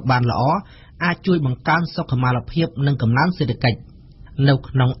ណាក់ស្រុកបានល្អអាចជួយបង្កើនសុខុមាលភាពនិងកំណើនសេដ្ឋកិច្ចនៅ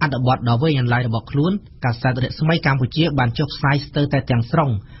ក្នុងអត្ថបទដ៏វែងអន្លាយរបស់ខ្លួនកាសែតរស្មីកម្ពុជាបានចុះផ្សាយស្ទើរតែទាំងស្រុង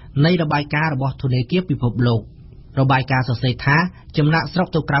នៃរបាយការណ៍របស់ធនធានពិភពលោករបាយការណ៍សរសេរថាចំណាក់ស្រុក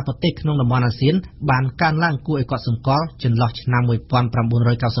ទៅក្រៅប្រទេសក្នុងតំបន់អាស៊ានបានកើនឡើងគួរឲ្យកត់សម្គាល់ចន្លោះឆ្នាំ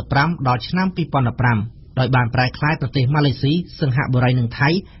1995ដល់ឆ្នាំ2015ដោយបានប្រែក្លាយប្រទេសម៉ាឡេស៊ីសិង្ហបុរីនិងថៃ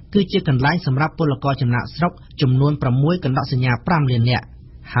គឺជាកន្លែងសម្រាប់ពលករចំណាក់ស្រុកចំនួន6កណ្ដកសញ្ញា5លាននាក់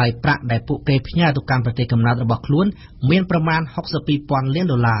ហើយប្រាក់ដែលពួកគេផ្ញើទៅកាន់ប្រទេសកំណើតរបស់ខ្លួនមានប្រមាណ62,000 លាន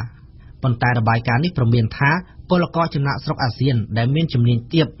ដុល្លារប៉ុន្តែរបាយការណ៍នេះព្រមានថាពលករចំណាក់ស្រុកអាស៊ានដែលមានជំនាញ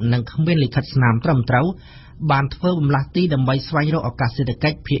ទាបនិងគ្មានលិខិតស្នាមត្រឹមត្រូវបានធ្វើបម្លាស់ទីដើម្បីស្វែងរកឱកាសសេដ្ឋកិ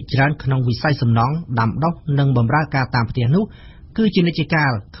ច្ចភាគច្រើនក្នុងវិស័យសំណង់ដាំដុះនិងបម្រើការតាមផ្ទះនោះគឺជានិច្ចកា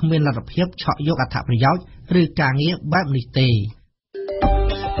លគ្មានលទ្ធភាពឆក់យកអត្ថប្រយោជន៍ឬការងារបែបនេះទេ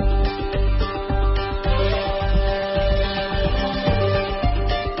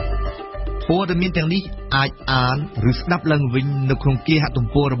ព័ត៌មានទាំងនេះអាចអានឬស្ដាប់ឡើងវិញនៅក្នុងគេហទំ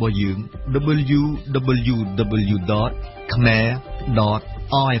ព័ររបស់យើង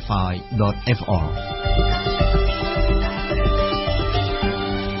www.khmer.rfi.fr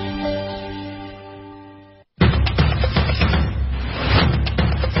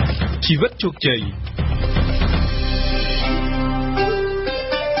ជីវិតជោគជ័យ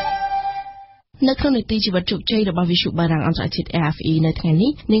នៅក្នុងនីតិជីវិតជោគជ័យរបស់វិទ្យុបារាំងអន្តរជាតិ RFI នៅថ្ងៃ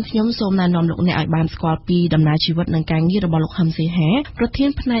នេះនាងខ្ញុំសូមណែនាំលោកអ្នកឲ្យបានស្គាល់ពីដំណើរជីវិតនិងការងាររបស់លោកហឹមសេហាប្រធាន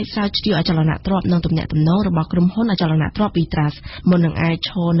ផ្នែកស្រាវជ្រាវអចលនទ្រព្យនិងទំនាក់ទំនងរបស់ក្រុមហ៊ុនអចលនទ្រព្យ Vitras មុននឹងអាចឈ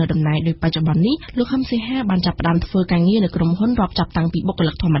រនៅតំណែងដូចបច្ចុប្បន្ននេះលោកហឹមសេហាបានចាប់ផ្ដើមធ្វើការងារនៅក្រុមហ៊ុនរាប់ចាប់តាំងពីបុគ្គ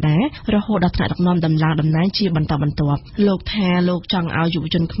លិកធម្មតារហូតដល់ថ្នាក់ដឹកនាំដំឡើងតំណែងជាបន្តបន្ទាប់លោកថាលោកចង់ឲ្យយុវ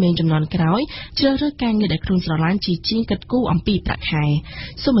ជនក្មេងជំនាន់ក្រោយជ្រើសរើសការងារដែលខ្លួនស្រឡាញ់ជាជាងគិតគូរអំពីប្រាក់ខែ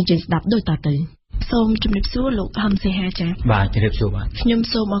សូមអញ្ជើញស្ដាប់ដូចតទៅសូមជំរាបសួរលោកហឹមសេហាចា៎បាទជំរាបសួរបាទខ្ញុំ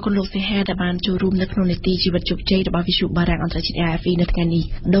សូមអរគុណលោកសេហាដែលបានចូលរួមនៅក្នុងនីតិជីវិតជោគជ័យរបស់វិទ្យុបារាំងអន្តរជាតិ RFI នៅថ្ងៃនេះ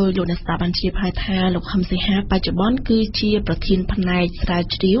ដោយលោកអ្នកស្ដាប់បានជ្រាបហើយថាលោកហឹមសេហាបច្ចុប្បន្នគឺជាប្រធានផ្នែកស្រាវ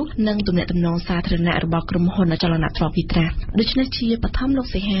ជ្រាវនិងទំនាក់ទំនងសាធារណៈរបស់ក្រុមហ៊ុនអចលនទ្រព្យ Vitras ដូច្នេះជាបឋមលោក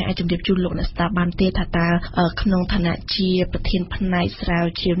សេហាអាចជម្រាបជូនលោកអ្នកស្ដាប់បានទេថាតើក្នុងឋានៈជាប្រធានផ្នែកស្រាវ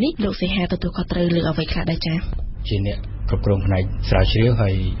ជ្រាវនេះលោកសេហាទទួលខុសត្រូវលើអ្វីខ្លះដែរចា៎ជាអ្នកគ្រប់គ្រងផ្នែកស្រាវជ្រាវហើ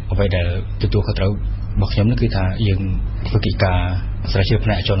យអ្វីដែលទទួលខុសត្រូវរបស់ខ្ញុំនោះគឺថាយើងធ្វើកិច្ចការស្រាវជ្រាវផ្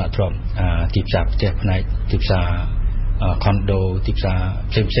នែកអចលនទ្រព្យទីផ្សារផ្ទះផ្នែកទីផ្សារខុនដូទីផ្សារ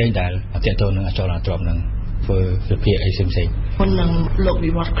ផ្សេងៗដែលទាក់ទងនឹងអចលនទ្រព្យនឹងធ្វើវិភាគអីផ្សេងៗមុននឹងលោក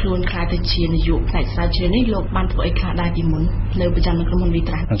វិវត្តខ្លួនខ្លាយទៅជានាយកផ្នែកស្រាវជ្រាវនេះលោកបានធ្វើអីខ្លះដែរពីមុននៅប្រចាំនៅក្រុមហ៊ុន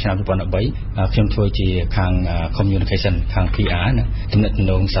Vitras ក្នុងឆ្នាំ2013ខ្ញុំធ្វើជាខាង communication ខាង PR ណាទំនាក់ទំ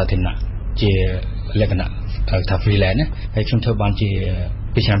នងសាធារណៈជាលក្ខណៈថា freelance ណាហើយខ្ញុំធ្វើបានជា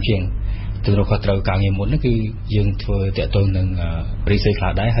2ឆ្នាំជាងទទួលខុសត្រូវការងារមុនហ្នឹងគឺយើងធ្វើតាក់ទងនឹង research ខ្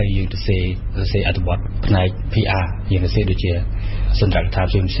លះដែរហើយយើងទៅសេអត្ថបទផ្នែក PR យើងទៅសេដូចជាសន្ទរកថា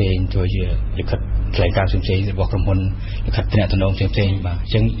ផ្សេងៗធ្វើជាលិខិតថ្លែងការណ៍ផ្សេងៗរបស់ក្រុមហ៊ុនលិខិតតំណែងផ្សេងៗបាទអ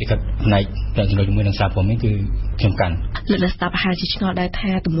ញ្ចឹងលិខិតផ្នែកតំណែងជាមួយនឹងសារព័ត៌មានគឺខ្ញុំកាន់លោកអ្នកស្ដាប់ប្រហែលជាឆ្ងល់ដែរ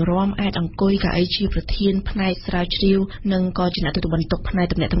ថាទម្រាំអាចអង្គុយកៅអីជាប្រធានផ្នែកស្រាវជ្រាវនិងក៏ជាអ្នកទទួលបន្ទុកផ្នែក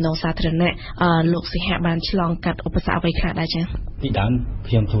តំណែងសាធារណៈលោកសិហៈបានឆ្លងកាត់ឧបសគ្គអ្វីខ្លះដែរចា៎ពីដើម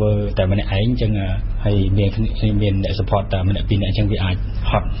ខ្ញុំធ្វើតែម្នាក់ឯងអញ្ចឹងហើយមានអ្នក support តែម្នាក់ពីរនាក់អញ្ចឹងវាអាច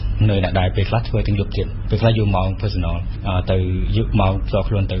ហត់នៅអ្នកដែរពេលខ្លះធ្វើទាំងយប់ទៀតពេលខ្លះយកម៉ោង personal ទៅយកម៉ោងផ្ទាល់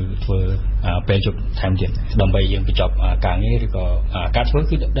ខ្លួនទៅធ្វើពេលយប់ថែមទៀតដើម្បីយើងបញ្ចប់ការងារឬក៏ការធ្វើ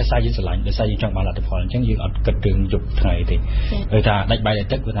គឺដោយសារយើងស្រឡាញ់ដោយសារយើងចង់បានលទ្ធផលអញ្ចឹងយើងអត់គិតរឿងយប់ថ្ងៃទេគឺថាដាច់បាយដាច់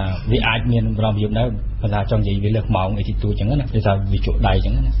ទឹកគឺថាវាអាចមានរំយប់ដែរបើថាចង់និយាយវាលើសម៉ោងអីទីទួអញ្ចឹងណាគឺថាវាជក់ដៃអញ្ចឹ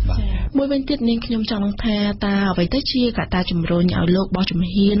ងណាបាទមួយវិញទៀតនាងខ្ញុំចង់នឹងថាតើអ្វីទៅជាកត្តាជំរុញឲ្យលោកបោះជំ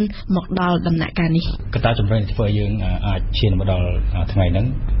ហានមកដល់ដំណាក់កាលនេះកត្តាជំរុញធ្វើយើងអាចឈានមកដល់ថ្ងៃហ្នឹង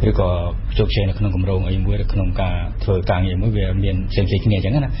ឬក៏ជោគជ័យនៅក្នុងគម្រោងអីមួយឬក្នុងការធ្វើការងារមួយវាមានផ្សេងៗគ្នាអញ្ចឹ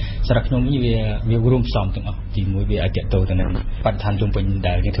ងណាសម្រាប់ខ្ញុំវិញវារួមផ្សំទាំងអស់ទីមួយវាអាចតទៅទៅនឹងបរិស្ថានជុំវិញ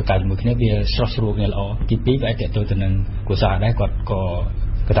ដែលយើងធ្វើការជាមួយគ្នាវាស្រស់ស្រួលគ្នាល្អទីពីរវាអាចតទៅទៅនឹងគូសារដែរគាត់ក៏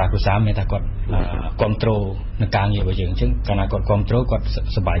កតាគូសារមានថាគាត់គ្រប់គ្រងនឹងការងាររបស់យើងអញ្ចឹងកាលណាគាត់គ្រប់គ្រងគាត់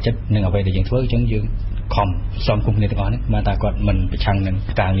សប្បាយចិត្តនឹងអ្វីដែលយើងធ្វើអញ្ចឹងយើងខំសំគុំគ្នាទាំងអស់នេះមកថាគាត់មិនប្រឆាំងនឹង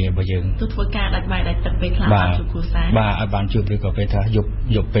ការងាររបស់យើងទៅធ្វើការដាច់បាយដាច់ទឹកពេលខ្លះបានជួបគ្រួសារបាទឲ្យបានជួបឬក៏ពេលថា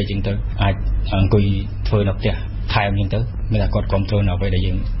យប់ពេលអញ្ចឹងទៅអាចអង្គុយធ្វើនៅផ្ទះថែមអញ្ចឹងទៅមានតែគាត់គ្រប់គ្រងនៅអ្វីដែល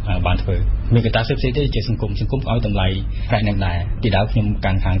យើងបានធ្វើមានកត្តាផ្សេងៗទៀតជាសង្គមឲ្យតម្លៃផ្នែកនឹងដែរពីដើមខ្ញុំ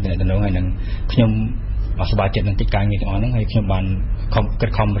កាន់ខាងតំណែងហើយនឹងខ្ញុំសប្បាយចិត្តនឹងកិច្ចការងារទាំងអស់ហ្នឹងហើយខ្ញុំបានគិត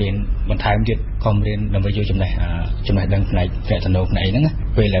ខំរៀនបន្ថែមទៀតខំរៀនដើម្បីយកចំណេះដឹងផ្នែកតំណែងផ្នែកហ្នឹង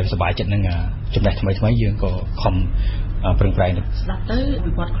ពេលដែលសប្បាយចិត្តនឹងចំណេះថ្មីយើងក៏ខំប្រឹងប្រែងស្ដាប់ទៅ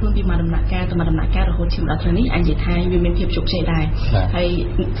វិវត្តខ្លួនពីមួយដំណាក់កាលទៅមួយដំណាក់កាលរហូតឈានដល់ថ្ងៃនេះអញនិយាយថាវាមានភាពជោគជ័យដែរហើយ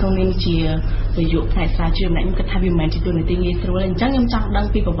ក្នុងនាមជានាយកផ្នែកស្រាវជ្រាវម្នាក់ខ្ញុំគិតថាវាមិនមែនជាទូនាទីងាយស្រួលទេអញ្ចឹងខ្ញុំចង់ដឹង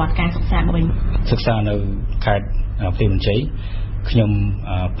ពីប្រវត្តិការសិក្សាវិញសិក្សានៅខេត្តព្រៃវែងជ័យខ្ញុំ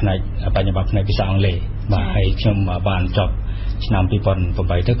ផ្នែកបញ្ញាបត្រផ្នែកភាសាអង់គ្លេសបាទហើយខ្ញុំបានចប់ឆ្នាំ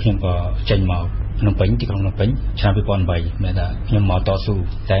2008ទៅខ្ញុំក៏ចេញមកភ្នំពេញទីក្រុងភ្នំពេញឆ្នាំ2008មែនថាខ្ញុំមកតស៊ូ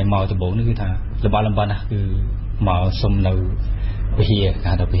តែមកដំបូងនេះគឺថាលំបាកណាស់គឺមកសុំនៅវិហារគេ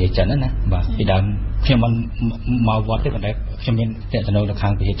ហៅថាវិហារចិនណាបាទពីដើមខ្ញុំមិនមកវត្តទេប៉ុន្តែខ្ញុំមានតេតនៅខា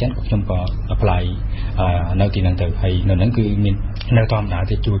ងវិហារចិនក៏ខ្ញុំក៏ apply នៅទីហ្នឹងទៅហើយនៅហ្នឹងគឺមាននៅធម្មតា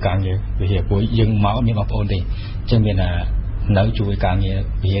ទេជួយការងារវិហារពួកយើងមកមានបងប្អូនទេអញ្ចឹងមាននៅជួយការងារ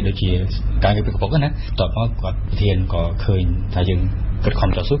វិហារដូចជាការងារពីកំពកណាតបមកគាត់ប្រធានក៏ឃើញថាយើងគិតខំ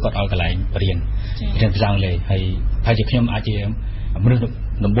តស៊ូគាត់ឲ្យកន្លែងបរៀនភាសាអង់គ្លេសហើយជាខ្ញុំអាចជាមនុស្ស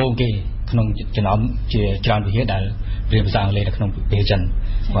ដំបូងគេក្នុងចំណោមជាច្រើនវិហារដែលរៀនភាសាអង់គ្លេសនៅក្នុងវិហារចិន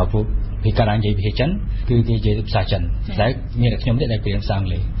បាទពួកពីកាលណានិយាយវិហារចិនគឺគេនិយាយភាសាចិនតែមានតែខ្ញុំទេដែលរៀនភាសាអង់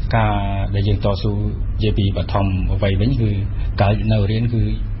គ្លេសការដែលយើងតស៊ូនិយាយពីបឋមអ្វីវិញគឺកាលនៅរៀនគឺ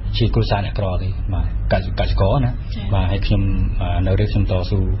ជាគ្រួសារអ្នកក្រទេបាទកសិករណាបាទហើយខ្ញុំនៅរៀនខ្ញុំត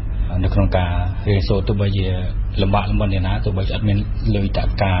ស៊ូនៅក្នុងការរៀនសូត្រទោះបីជាលំបាកលំបិនយ៉ាងណាទោះបីអត់មានលុយតា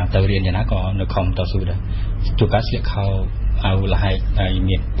ក់ការទៅរៀនយ៉ាងណាក៏នៅខំតស៊ូដែរជួនកាលស្លៀកខោអាវលហែកហើយ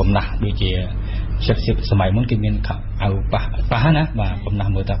មានបំណះដូចជាសិទ្ធិសម័យមុនគេមាន เอาปะนะบ่ผมน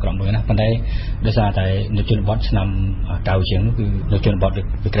ำมือตากรองมือนะปันได้โดยสารแต่ในจุดบอสนำเก่าเชียงก็คือในจุดบอส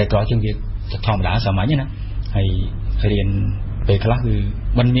ไปไกลๆจึงviệcธรรมดาสมัยนี้นะให้เรียนไปคลาสคือ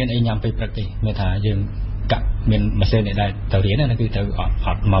มันเมียนไอ้ยามไปปฏิเมธายังกะเมียนมาเซนได้เตาเรียนนั่นคือเตาอ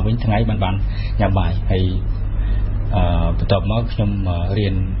อกมาวิ่งทั้งไงบันยามบ่ายให้ตอบมาขยมเรีย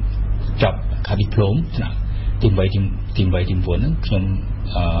นจบคาบิโพลมนะทีมใบทีมฝนขยม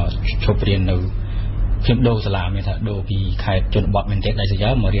ชอบเรียนเราขยมโดสลาเมธาโดปีขายจนบอดมันเด็ดได้สิจ้า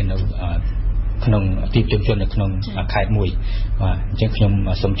มาเรียนเราขนมทีมจนขนมขายมวยว่าจังขยม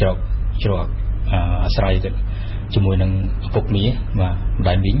สมจรกสไลด์จมูกนังปกนี้ว่าไ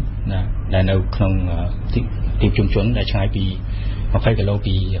ด้บิ้งนะได้ในขนมทีมชนได้ใช้ปีมาไฟกับเรา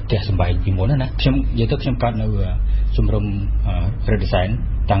ปีเตะสบายปีม้วนนะขยมยังต้องขยมการในชมรมเรือดีไซน์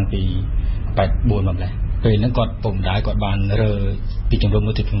ตั้งปี8 มาเลยเป็นนั่งกอดปุ่มได้กอดบานเรือปีชมรม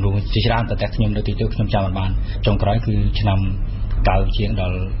มือถือชมรมที่ชราแต่ขยมเราตีเจ้าขยมจามบานจงกร้อยคือชนำเก่าเชียงดอ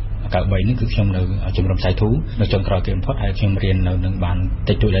ลการใบนี่คือชมในชมรมสายทูในจงกรอยเกินพอดให้ชมเรียนในหนึ่งบานแ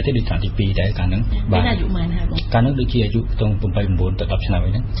ต่จุดใดที่ดิฉันที่ปีได้การนั้นบานการนั้นโดยที่อายุตรงปุ่มไปบนตัดดับชนะไว้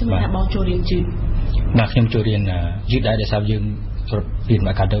นั้นบานบองโจเรียนจืดนักชมโจเรียนยืดได้แต่สาวยืนเปลี่ยนม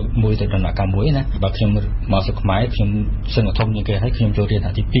าการเดิมมวยแต่ตอนมาการมวยนะบางชมมาสุขหมายชมเสนอทมยังเกยให้ชมโจเรียน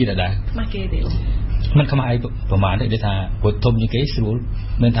ที่ปีได้มาเกยเดียวมันขมายประมาณได้ทาบททมยังเกยสูง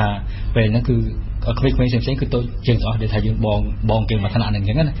เมื่อทาเป็นนั่นคือคลิกไม่เซ็งคือตัวเชิงอ๋อเดี๋ยวทายยืนบองเก่งมาขนาดหนึ่งอ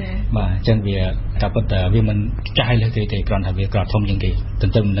ย่างนั้นนะมาเชิงเวียกับแต่เวียมันใจเลยแต่กรอนทำเวียกรอนทมยังเก่ง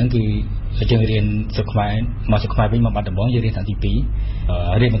ตึมนั่นคือเชิงเรียนสุขหมายมาสุขหมายเป็นมาบัดดบ้องเรียนทันทีปี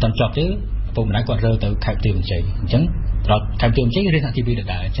เรียนมาตอนจบเจอผมนั้นก่อนเริ่มตัวขายเติมใจจังเราขายเติมใจเรียนทันทีปีไ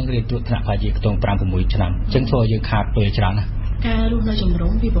ด้จังเรียนตัวขณะพายีตรงปรามผมมวยฉลามจังทัวยังขาดตัวฉลามนะการรู้ในจุดร้อ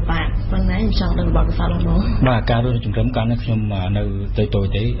นพี่ปะวันนั้นยังจังเดินบอกกับสาวลงน้องว่าการรู้ในจุดร้อนการนั้นคือมาในตัว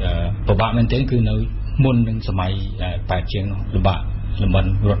เตะปะมันเต้นคือในมุนหนึ่งสมัย8 เชียงลำบากลำบาก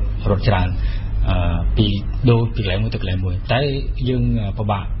รถจราปีโดปีไหลมวยตึกไหลมวยแต่ยังประ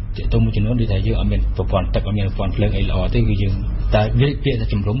บาตัวมุจนนดีแต่ยังอเมริกาปอนแต่อเมริกาปอนเพลงไอ้หล่อที่คือยังแต่วิเปียจะ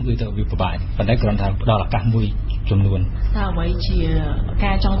จมล้มคือตัววิประบาปันได้กรอนทางดอลการมวยจำนวนถ้าไว้เชียก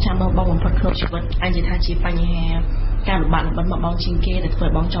ารจองจำบางพันครบชีวิตอันจะทาชีปัญญาการบัตรบัตรบองชิงเกแต่เปิ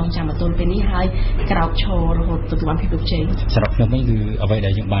ดบองจองจำมาต้นเป็นนิหายกระดาษโชว์ระบบปัจจุบันพิบุกเจงสำหรับเราไม่คือเอาไว้ได้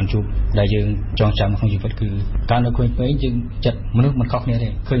ยังบานจูได้ยังจองจำของชีวิตคือการเราคุยไปยังจัดมนุษย์มันคอกเนี่ยเล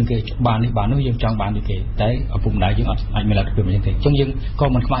ยเคยเกยบานนี่บานนู้ยังจองบานดีเกยแต่เอาปุ่มได้ยังอัดไม่ละคือมันยังเกยจังยังก็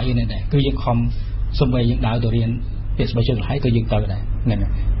มันขมายยังไงคือยังคอมสมัยยังดาวตัวเรียนเปียสไปเชิงให้ก็ยังเติมได้เนี่ย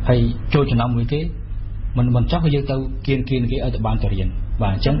ให้โจจะนำมือเกยมันชอบให้ยังเติมเกียนเกยเอาแต่บานตัวเรียนบา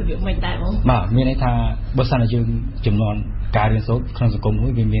นจังบ่มีในทางบริษัทยังจำนวนการเรียนรู้ครั้งสังคม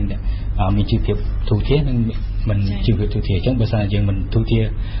วิมีเนี่ยมีชีวิตทุกเที่ยนึงมันชีวิตทุกเที่ยจังบริษัทยังมันทุกเที่ย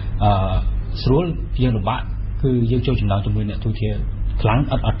สรุปยังหนุ่มบ้าคือยังโจจำนวนจำนวนเนี่ยทุกเที่ยครั้ง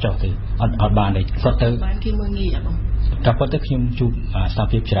อัดเจาะตีอัดบานเลยก็เติมบ้านที่เมืองเงียบกับก็เติมพิมจูสาม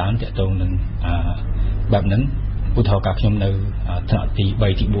พิมพ์ฉลาดแต่ตรงหนึ่งแบบนั้นผู้เฒ่ากับพิมในถนัดตีใบ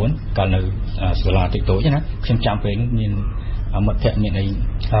ที่บ้วนการในสลาติดโตใช่ไหมพิมจำเป็นมีหมดแค่มีใน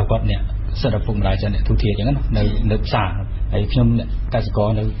ก็เนี่ยสระปุ่มลายจะเนี่ยทุกเทียอย่างนั้นในสาไอ้พิมเนี่ยการสกอ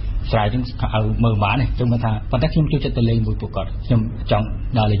ร์ในสายจึงเอามือหมาเนี่ยจึงมาทาปัจจัยพิมจุดจะตะเลงมือปกติพิมจัง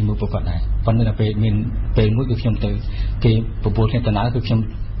ดาเลงมือปกติได้ปัจจัยเป็นมือคือพิมตัวที่ปกติเนี่ยตนาคือพิม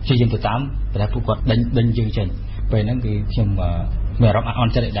ชี้ยิงตัวตามแต่ปกติดันยืนเฉยเป็นนั่นคือพิมเมื่อรับอ่อน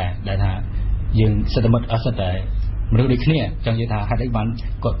จะได้ทายืนสะบัดเอาสะแต่มนุษย์ดีขึ้นเนี่ยจังยืนทาให้ได้บัน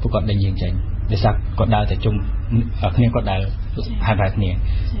กดปกติดันยืนเฉยได้สักกดได้แต่จุ่มขึ้นกดได้หายไปเนี่ย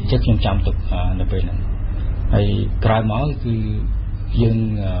จะพิมจำตุกในเป็นนั้นไอ้กลายหมอคือยัง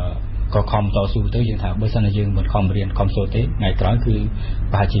ก็คอมต่อสู้tớiยังถามบริษัทยังเหมือนคอมเรียนคอมโซเต้ไงกลายคือ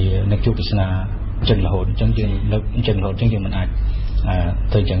ปาจีนักจุปิศนาจังหลจังยังนักจังหลจังยังมันอาจ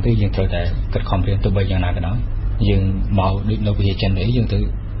ตัวจังที่ยังเจอแต่กิดคอมเรียนตัวใบยังนากันน้อยยังเมาดิโนบิเจนได้ยัง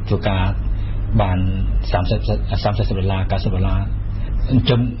ตัวกาบาน$30การ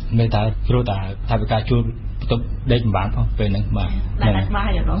จมไม่ตาโปรตาทำการจูบตัวได้บ้านเขาเป็นหนึ่งบ่า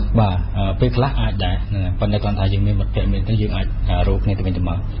บ่าเป็นคลาสอาจได้ปัจจัยการทายยังมีหมดแต่มีทั้งยังอาจรูปในตัวเป็นจ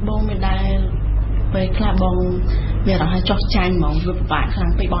มูกบองไม่ได้ไปคลาสบองเวียเราให้จอกใจหมองรูปปากครั้ง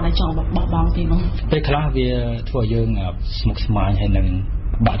ไปบองในจองบอกบองตีบองเป็นคลาสเวียทั่วยังสมุกสมายให้หนึ่ง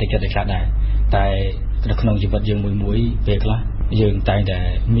บาดติดจะได้คลาสได้แต่ขนมจีบยังมวยเป็นคลาสยังใจแต่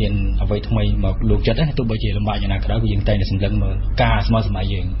เมียนเอาไว้ทำไมมาลูกจัดได้ตัวใบเจลำบากอย่างนั้นก็ได้ก็ยังใจในสัญลักษณ์มาการสมัย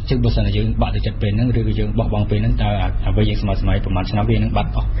ยังซึ่งบริษัทยังบาดจัดเป็นนั่งหรือยังบอกบางเป็นนั่งแต่เอาไว้ยังสมัยประมาณชนะเวียนั่งบัด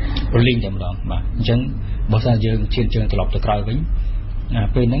ออกลิงจำลองมาจังบริษัทยังเชื่อตลอดตะกร้าไว้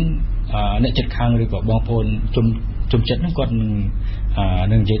เป็นนั่งในจัดค้างหรือกับบางพลจุ่มจัดนั่งก่อน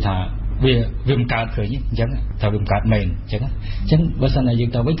หนึ่งเจตา វាមិនកើតឃើញអញ្ចឹងថាវាមិនកើតមែនអញ្ចឹងបើសិនតែយើង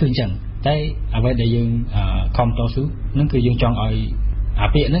ទៅវិញគឺអញ្ចឹងតែអ្វីដែលយើងខំតស៊ូហ្នឹងគឺយើងចង់ឲ្យអា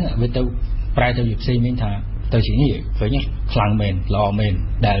ពាក្យហ្នឹងវាទៅប្រែទៅជាផ្សេងវិញថាទៅជានេះឃើញខ្លាំងមែនល្អមែន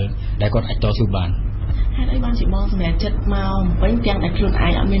ដែលគាត់អាចតស៊ូបានហេតុអីបានជាបងសម្រាប់ចិត្តមកវិញទាំងតែខ្លួនឯ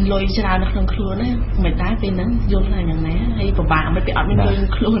ងអត់មានលុយច្រើននៅក្នុងខ្លួនណាមិនតែពេលហ្នឹងយល់ថាយ៉ាងណាហើយពិបាកមិនពេលអត់មានលុយក្នុង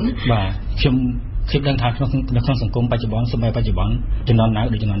ខ្លួនបាទខ្ញុំដឹងថាក្នុងសង្គមបច្ចុប្បន្នសម័យបច្ចុប្បន្នជំនាន់ណា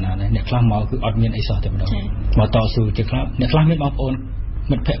ដូចជំនាន់ណាដែរអ្នកខ្លះមកគឺអត់មានអីសោះតែម្ដងមកតស៊ូជាខ្លះអ្នកខ្លះមានបងប្អូន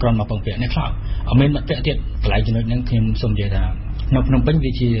មិត្តភក្តិក្រុមមកពងពាក់អ្នកខ្លះអត់មានមិត្តភក្តិទៀតកន្លែងចំណុចហ្នឹងខ្ញុំសូមនិយាយថានៅភ្នំពេញ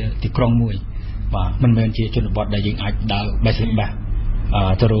វាជាទីក្រុងមួយបាទមិនមែនជាជនបទដែលយើងអាចដើរបេះស្លឹកបាស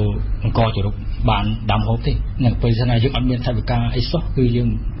ទៅរកអង្គជរុកបានដាំហូបទេនៅពេលថាយើងអត់មានថវិកាអីសោះគឺយើង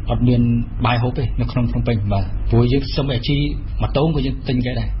អត់មានបាយហូបទេនៅក្នុងភ្នំពេញបាទព្រោះយើងសុំអាជីម៉ូតូក៏យើងទិញ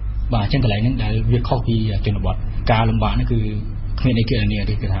គេដែរបាទអញ្ចឹងកន្លែងហ្នឹងដែលវាខុសពីជនបទការលំបាកហ្នឹងគឺគ្មានអីគេនេះ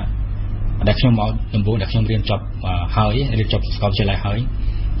ទេគឺថាដែលខ្ញុំមកដំបូងដែលខ្ញុំរៀនចប់ហើយរៀនចប់សាកលវិទ្យាល័យហើយ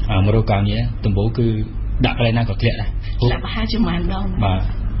មករកការងារដំបូងគឺដាក់កន្លែងណាក៏ធ្លាក់ដែរធ្លាក់ប្រហែលជា1ដងបាទ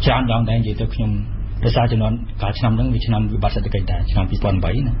ច្រើនដងដែរនិយាយទៅខ្ញុំដោយសារចំនួនកាលឆ្នាំហ្នឹងវាឆ្នាំវិបត្តិសេដ្ឋកិច្ចដែរឆ្នាំ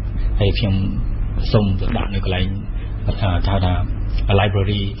2008ណាហើយខ្ញុំសូមទៅដាក់នៅកន្លែងថា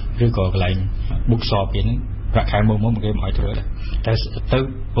library ឬក៏កន្លែង bookshop ហ្នឹងប្រាក់ខែមកគេមិនឲ្យធ្វើតែទៅ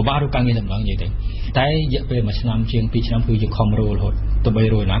ពិបាករកការងារតម្លងនិយាយទៅតែរយៈពេល1ឆ្នាំជាង2ឆ្នាំគឺយើងខំរស់រហូតទៅបី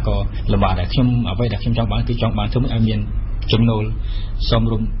រយណាក៏លំបាកដែរខ្ញុំអ្វីដែលខ្ញុំចង់បានគឺចង់បានធ្វើឲ្យមានចំណូលសម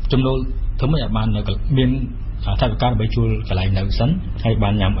រម្យចំណូលធ្វើឲ្យបាននៅមានថវិកាដើម្បីជួលកន្លែងនៅសិនហើយបា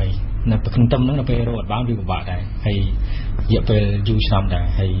នញ៉ាំអីនៅក្នុងទំហ្នឹងនៅពេលរកអត់បានវាពិបាកដែរហើយរយៈពេលយូរឆ្នាំដែរ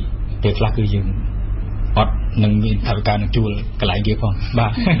ហើយពេលខ្លះគឺយើងអត់នឹងមានថវិកានឹងជួលកន្លែងគេផងបា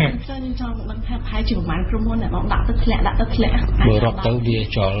ទខ្ញុំចង់ដឹងថាប្រហែលជាប្រហែលក្រុមហ៊ុនដែលបងដាក់ទៅធ្លាក់បើរាប់ទៅវា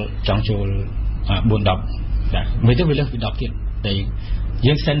ចង់ចូល4-10ដែរមិនទៅវាលើសពី10ទៀតតែ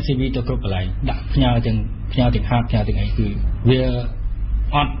យើង send CV ទៅគ្រប់កន្លែងដាក់ផ្ញើទាំងហាត់ផ្ញើទាំងអីគឺវា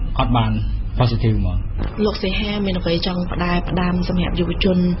អត់បាន positive ហ្មងលោកសេហាមានអ្វីចង់ផ្ដាំសម្រាប់យុវជ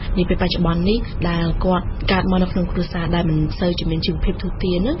ននាពេលបច្ចុប្បន្ននេះដែលគាត់កើតមកនៅក្នុងគ្រួសារដែលមិនសូវជាមានជីវភាពទូ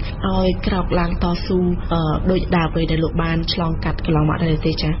ទានឹងឲ្យក្រោកឡើងតស៊ូដោយដើរពេលដែលលោកបានឆ្លងកាត់កន្លងមកដែរ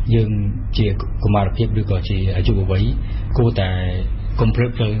ទេចា៎យើងជាកុមារភាពឬក៏ជាអាយុវ័យគួរតែកុំព្រឹក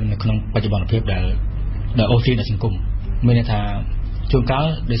ព្រលឹងនៅក្នុងបច្ចុប្បន្នភាពដែលអូសទាញដល់សង្គមមានន័យថាជួនកាល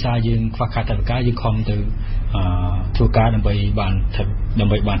ដោយសារយើងខ្វះខាតថវិកាយើងខំទៅធ្វើការដើម្បីបានថ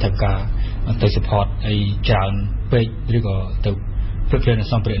វិកាទៅ support អីច្រើនពេកឬក៏ទៅព្រឹកព្រលឹង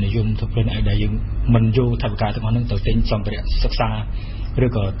សម្ភារៈនិយមទៅព្រឹកអីដែលយើងមិនយកថវិកាទាំងអស់ហ្នឹងទៅទិញសម្ភារៈសិក្សាឬ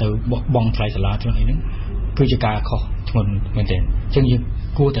ក៏ទៅបង់ថ្លៃសាលាទាំងអីហ្នឹងគឺជាការខុសធ្ងន់មែនទែនអញ្ចឹងយើង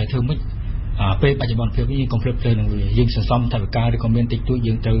គួរតែធ្វើម៉េចពេលបច្ចុប្បន្នភាពយើងកុំព្រឹកព្រលឹងនឹងវាយើងសន្សំថវិកាឬក៏មានតិចតួច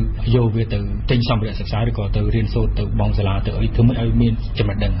យើងទៅយកវាទៅទិញសម្ភារៈសិក្សាឬក៏ទៅរៀនសូត្រទៅបង់សាលាទៅអីធ្វើម៉េចឲ្យមានចំ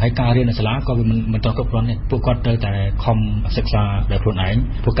ណេះដឹងហើយការរៀននៅសាលាក៏វាមិនត្រូវគ្រប់គ្រាន់ទេពួកគាត់ត្រូវតែខំសិក្សាដោយខ្លួនឯង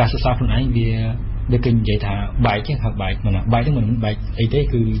ព្រោះការសិក្សាខ្លួនឯងវាដូចគេនិយាយថាបែកហ្នឹងហៅបែកមិនបែកហ្នឹងមិនបែកអីទេ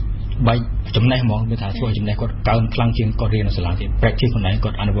គឺបែកចំណេះហ្មងគឺថាធ្វើឲ្យចំណេះគាត់កើនខ្លាំងជាងគាត់រៀននៅសាលាទៀត practice ខ្លួនឯងគា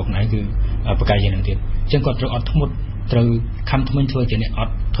ត់អនុវត្តខ្លួនឯងគឺប្រកែកយ៉ាងហ្នឹងទៀតអញ្ចឹងគាត់ត្រូវអត់ធ្មត់ត្រូវខំធ្មេញធ្វើជាអ្នកអ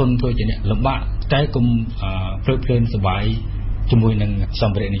ត់ធន់ធ្វើជាអ្នកលំបាកតែកុំព្រឹកព្រលឹងសប្បាយជាមួយនឹងស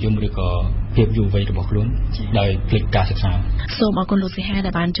ម្ភារៈនិយមឬក៏ភាពយុវវ័យរបស់ខ្លួនដោយភ្លេចការសិក្សាសូមអរគុណលោកសិហាដែ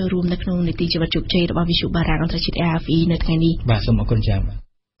លបានចូលរួមនៅក្នុងនីតិជីវិតជោគជ័យរបស់វិទ្យុបារាំងអន្តរជាតិ RFI នៅថ្ងៃនេះបាទសូមអរគុណចា៎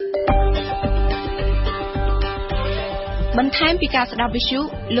បន្ថែមពីការស្ដាប់វិទ្យុ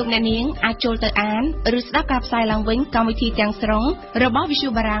លោកអ្នកនាងអាចចូលទៅអានឬស្ដាប់ការផ្សាយឡើងវិញកម្មវិធីទាំងស្រុងរបស់វិទ្យុ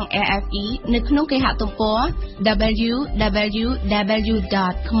បារាំង RFI នៅក្នុងគេហទំព័រ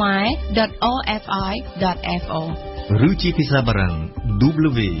www.khmer.orfi.fr ឬជាភាសាបារាំង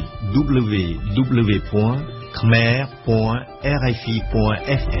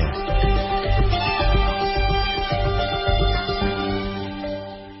www.khmer.rfi.fr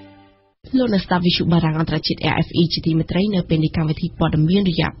លោកអ្នកស្ដាប់វិទ្យុបារាំងអន្តរជាតិ RFI ជាទីមេត្រីនៅពេលនេះកម្មវិធីព័ត៌មាន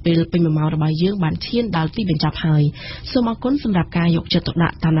រយៈពេលពេញ1ម៉ោងរបស់យើងបានឈានដល់ទីបញ្ចប់ហើយសូមអរគុណសម្រាប់ការយកចិត្តទុកដា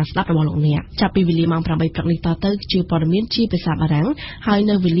ក់តាមដានស្ដាប់របស់លោកអ្នកចាប់ពីវេលាម៉ោង 8 ព្រឹកនេះតទៅជាព័ត៌មានជាភាសាបារាំងហើយ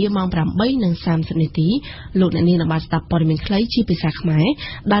នៅវេលាម៉ោង 8:30 នាទីលោកអ្នកនាងនឹងបានស្ដាប់ព័ត៌មានខ្លីជាភាសាខ្មែរ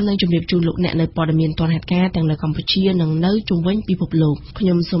ដែលនឹងជម្រាបជូនលោកអ្នកនៅព័ត៌មានទាន់ហេតុការណ៍ទាំងនៅកម្ពុជានិងនៅជុំវិញពិភពលោកខ្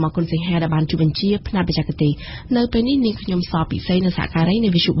ញុំសូមអរគុណសិង្ហាដែលបានជួយបញ្ជាផ្នែកបច្ចេកទេសនៅពេលនេះនាងខ្ញុំសពិសីនៅសហការីនៃ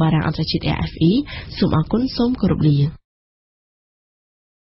វិទ្យុបារាំងអន្តរជាតិRFI សូមអរគុណសូមគោរពលា